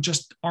most of them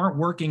just aren't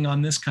working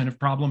on this kind of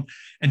problem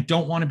and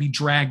don't want to be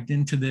dragged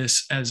into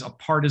this as a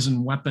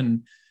partisan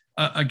weapon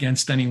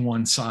against any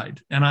one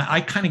side. And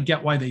I kind of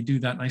get why they do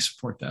that, and I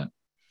support that.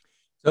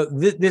 So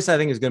this, I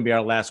think, is going to be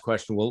our last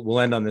question. We'll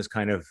end on this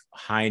kind of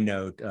high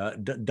note.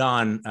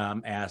 Don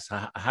asks,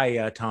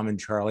 hi, Tom and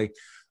Charlie.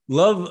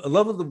 Love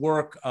of the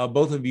work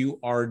both of you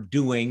are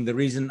doing. The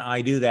reason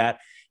I do that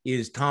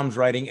is Tom's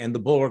writing, and the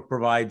Bulwark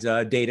provides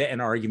data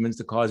and arguments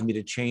that cause me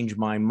to change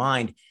my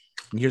mind.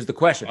 And here's the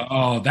question.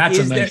 Oh, that's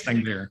a nice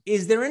thing there.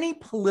 Is there any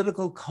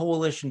political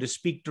coalition to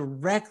speak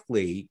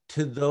directly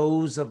to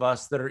those of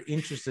us that are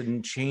interested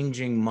in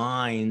changing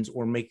minds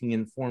or making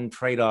informed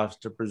trade-offs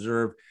to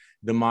preserve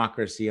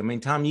democracy? I mean,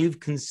 Tom, you've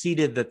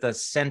conceded that the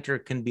center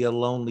can be a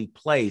lonely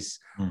place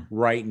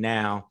right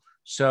now.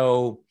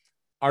 So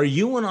are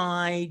you and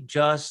I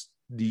just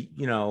the,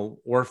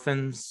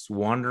 orphans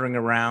wandering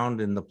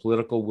around in the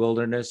political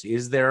wilderness?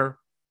 Is there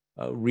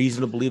reason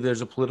to believe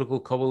there's a political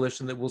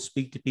coalition that will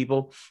speak to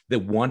people that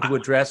want to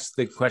address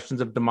the questions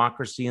of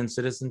democracy and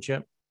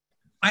citizenship?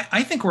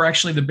 I think we're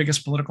actually the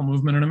biggest political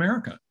movement in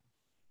America.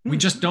 We're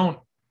just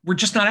not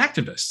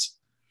activists.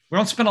 We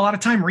don't spend a lot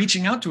of time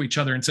reaching out to each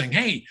other and saying,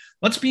 hey,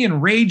 let's be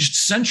enraged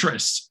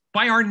centrists.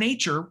 By our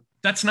nature,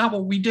 that's not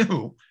what we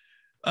do.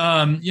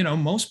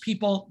 Most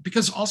people,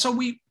 because also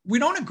we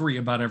don't agree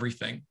about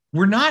everything.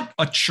 We're not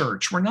a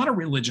church. We're not a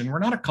religion. We're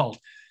not a cult.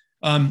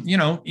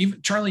 Even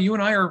Charlie, you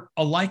and I are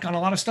alike on a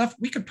lot of stuff.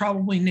 We could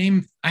probably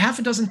name a half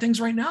a dozen things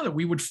right now that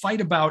we would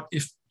fight about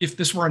if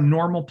this were a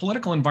normal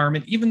political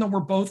environment, even though we're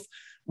both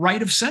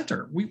right of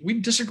center. We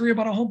disagree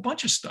about a whole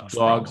bunch of stuff.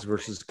 Dogs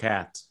versus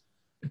cats.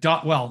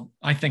 Well,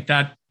 I think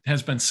that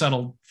has been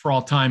settled for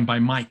all time by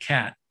my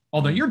cat.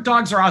 Although your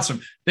dogs are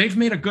awesome. They've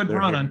made a good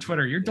run on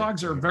Twitter. Your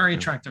dogs are very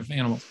attractive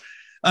animals.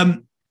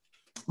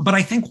 But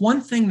I think one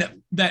thing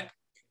that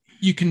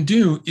you can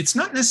do, it's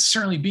not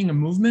necessarily being a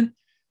movement.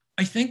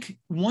 I think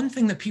one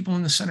thing that people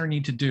in the center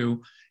need to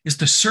do is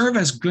to serve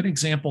as good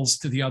examples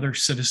to the other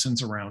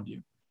citizens around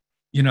you.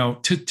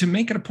 To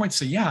make it a point to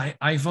say, yeah,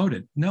 I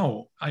voted.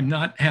 No, I'm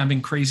not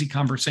having crazy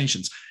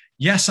conversations.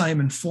 Yes, I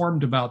am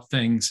informed about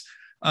things,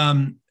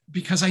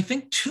 because I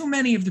think too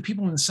many of the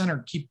people in the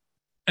center keep,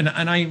 and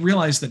I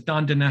realize that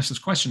Don didn't ask this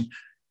question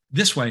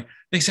this way.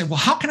 They say, well,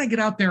 how can I get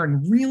out there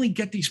and really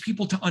get these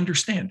people to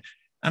understand?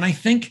 And I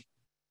think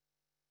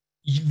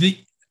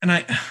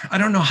I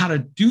don't know how to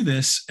do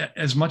this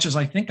as much as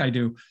I think I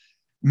do.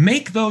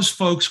 Make those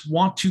folks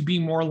want to be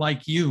more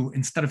like you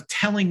instead of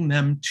telling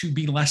them to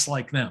be less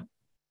like them,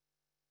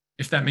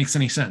 if that makes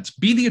any sense.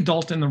 Be the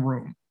adult in the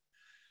room.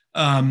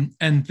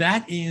 And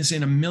that is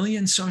in a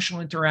million social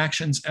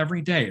interactions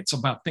every day. It's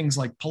about things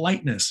like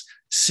politeness,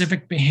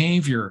 civic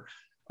behavior,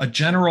 a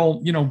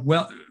general,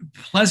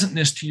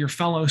 pleasantness to your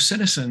fellow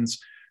citizens.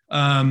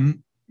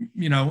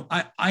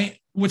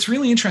 What's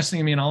really interesting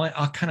to me, and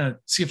I'll kind of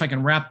see if I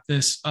can wrap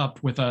this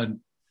up with a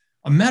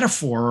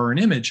metaphor or an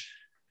image.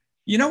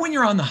 When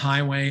you're on the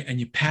highway and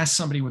you pass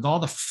somebody with all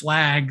the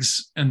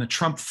flags and the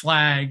Trump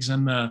flags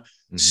and the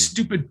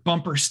stupid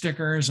bumper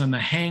stickers and the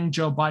hang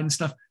Joe Biden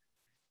stuff,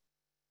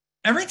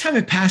 every time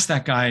I pass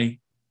that guy,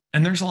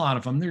 and there's a lot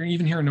of them, they're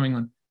even here in New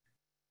England,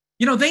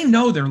 they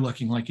know they're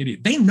looking like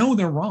idiots. They know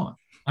they're wrong.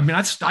 I mean,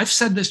 I've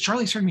said this,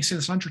 Charlie's heard me say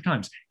this 100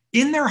 times.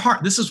 In their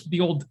heart, this is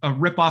the old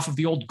ripoff of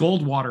the old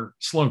Goldwater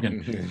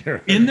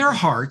slogan. In their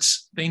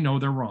hearts, they know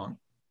they're wrong.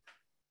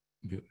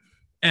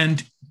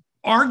 And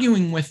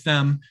arguing with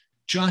them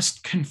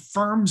just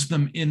confirms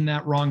them in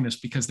that wrongness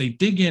because they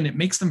dig in. It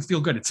makes them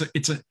feel good.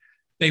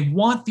 They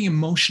want the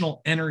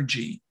emotional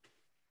energy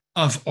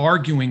of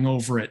arguing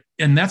over it.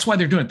 And that's why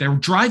they're doing it. They're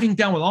driving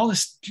down with all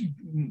this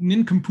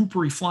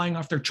nincompoopery flying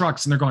off their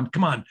trucks. And they're going,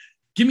 come on,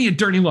 give me a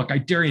dirty look. I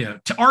dare you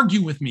to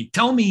argue with me.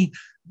 Tell me,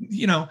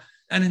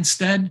 and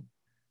instead,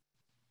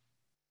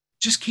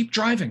 just keep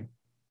driving.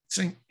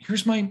 Saying,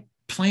 here's my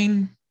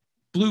plain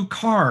blue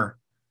car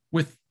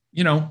with,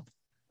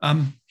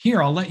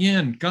 here, I'll let you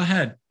in. Go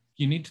ahead.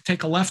 You need to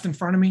take a left in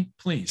front of me,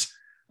 please.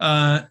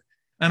 And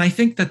I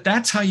think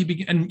that's how you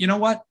begin. And you know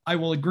what? I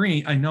will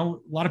agree. I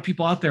know a lot of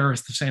people out there are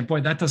saying, boy,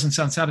 that doesn't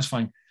sound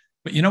satisfying.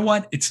 But you know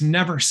what? It's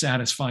never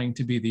satisfying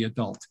to be the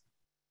adult.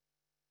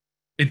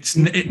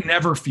 It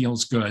never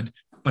feels good,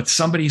 but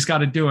somebody's got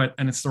to do it,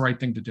 and it's the right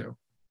thing to do.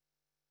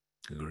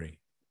 Agree.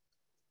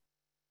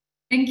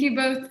 Thank you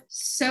both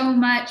so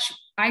much.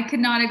 I could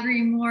not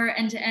agree more.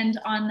 And to end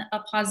on a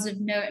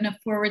positive note and a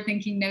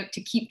forward-thinking note,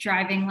 to keep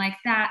driving like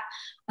that.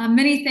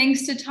 Many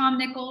thanks to Tom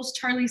Nichols,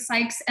 Charlie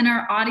Sykes, and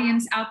our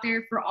audience out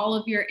there for all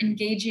of your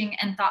engaging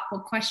and thoughtful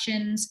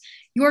questions.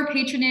 Your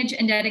patronage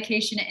and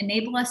dedication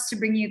enable us to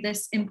bring you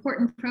this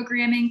important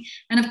programming.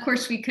 And of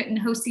course, we couldn't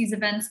host these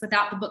events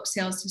without the book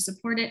sales to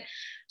support it.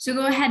 So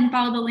go ahead and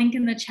follow the link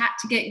in the chat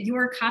to get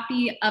your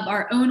copy of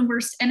Our Own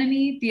Worst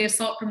Enemy, The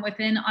Assault from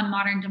Within on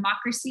Modern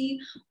Democracy,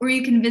 or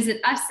you can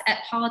visit us at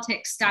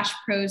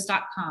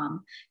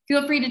politics-prose.com.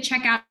 Feel free to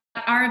check out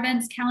our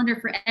events calendar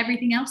for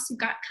everything else we've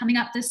got coming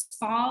up this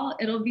fall.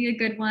 It'll be a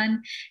good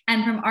one.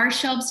 And from our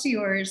shelves to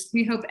yours,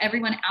 we hope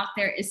everyone out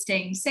there is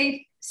staying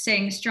safe,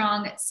 staying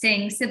strong,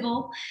 staying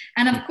civil,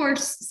 and of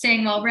course,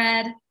 staying well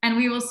read. And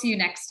we will see you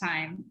next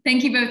time.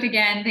 Thank you both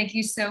again. Thank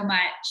you so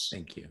much.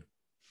 Thank you.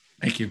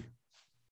 Thank you.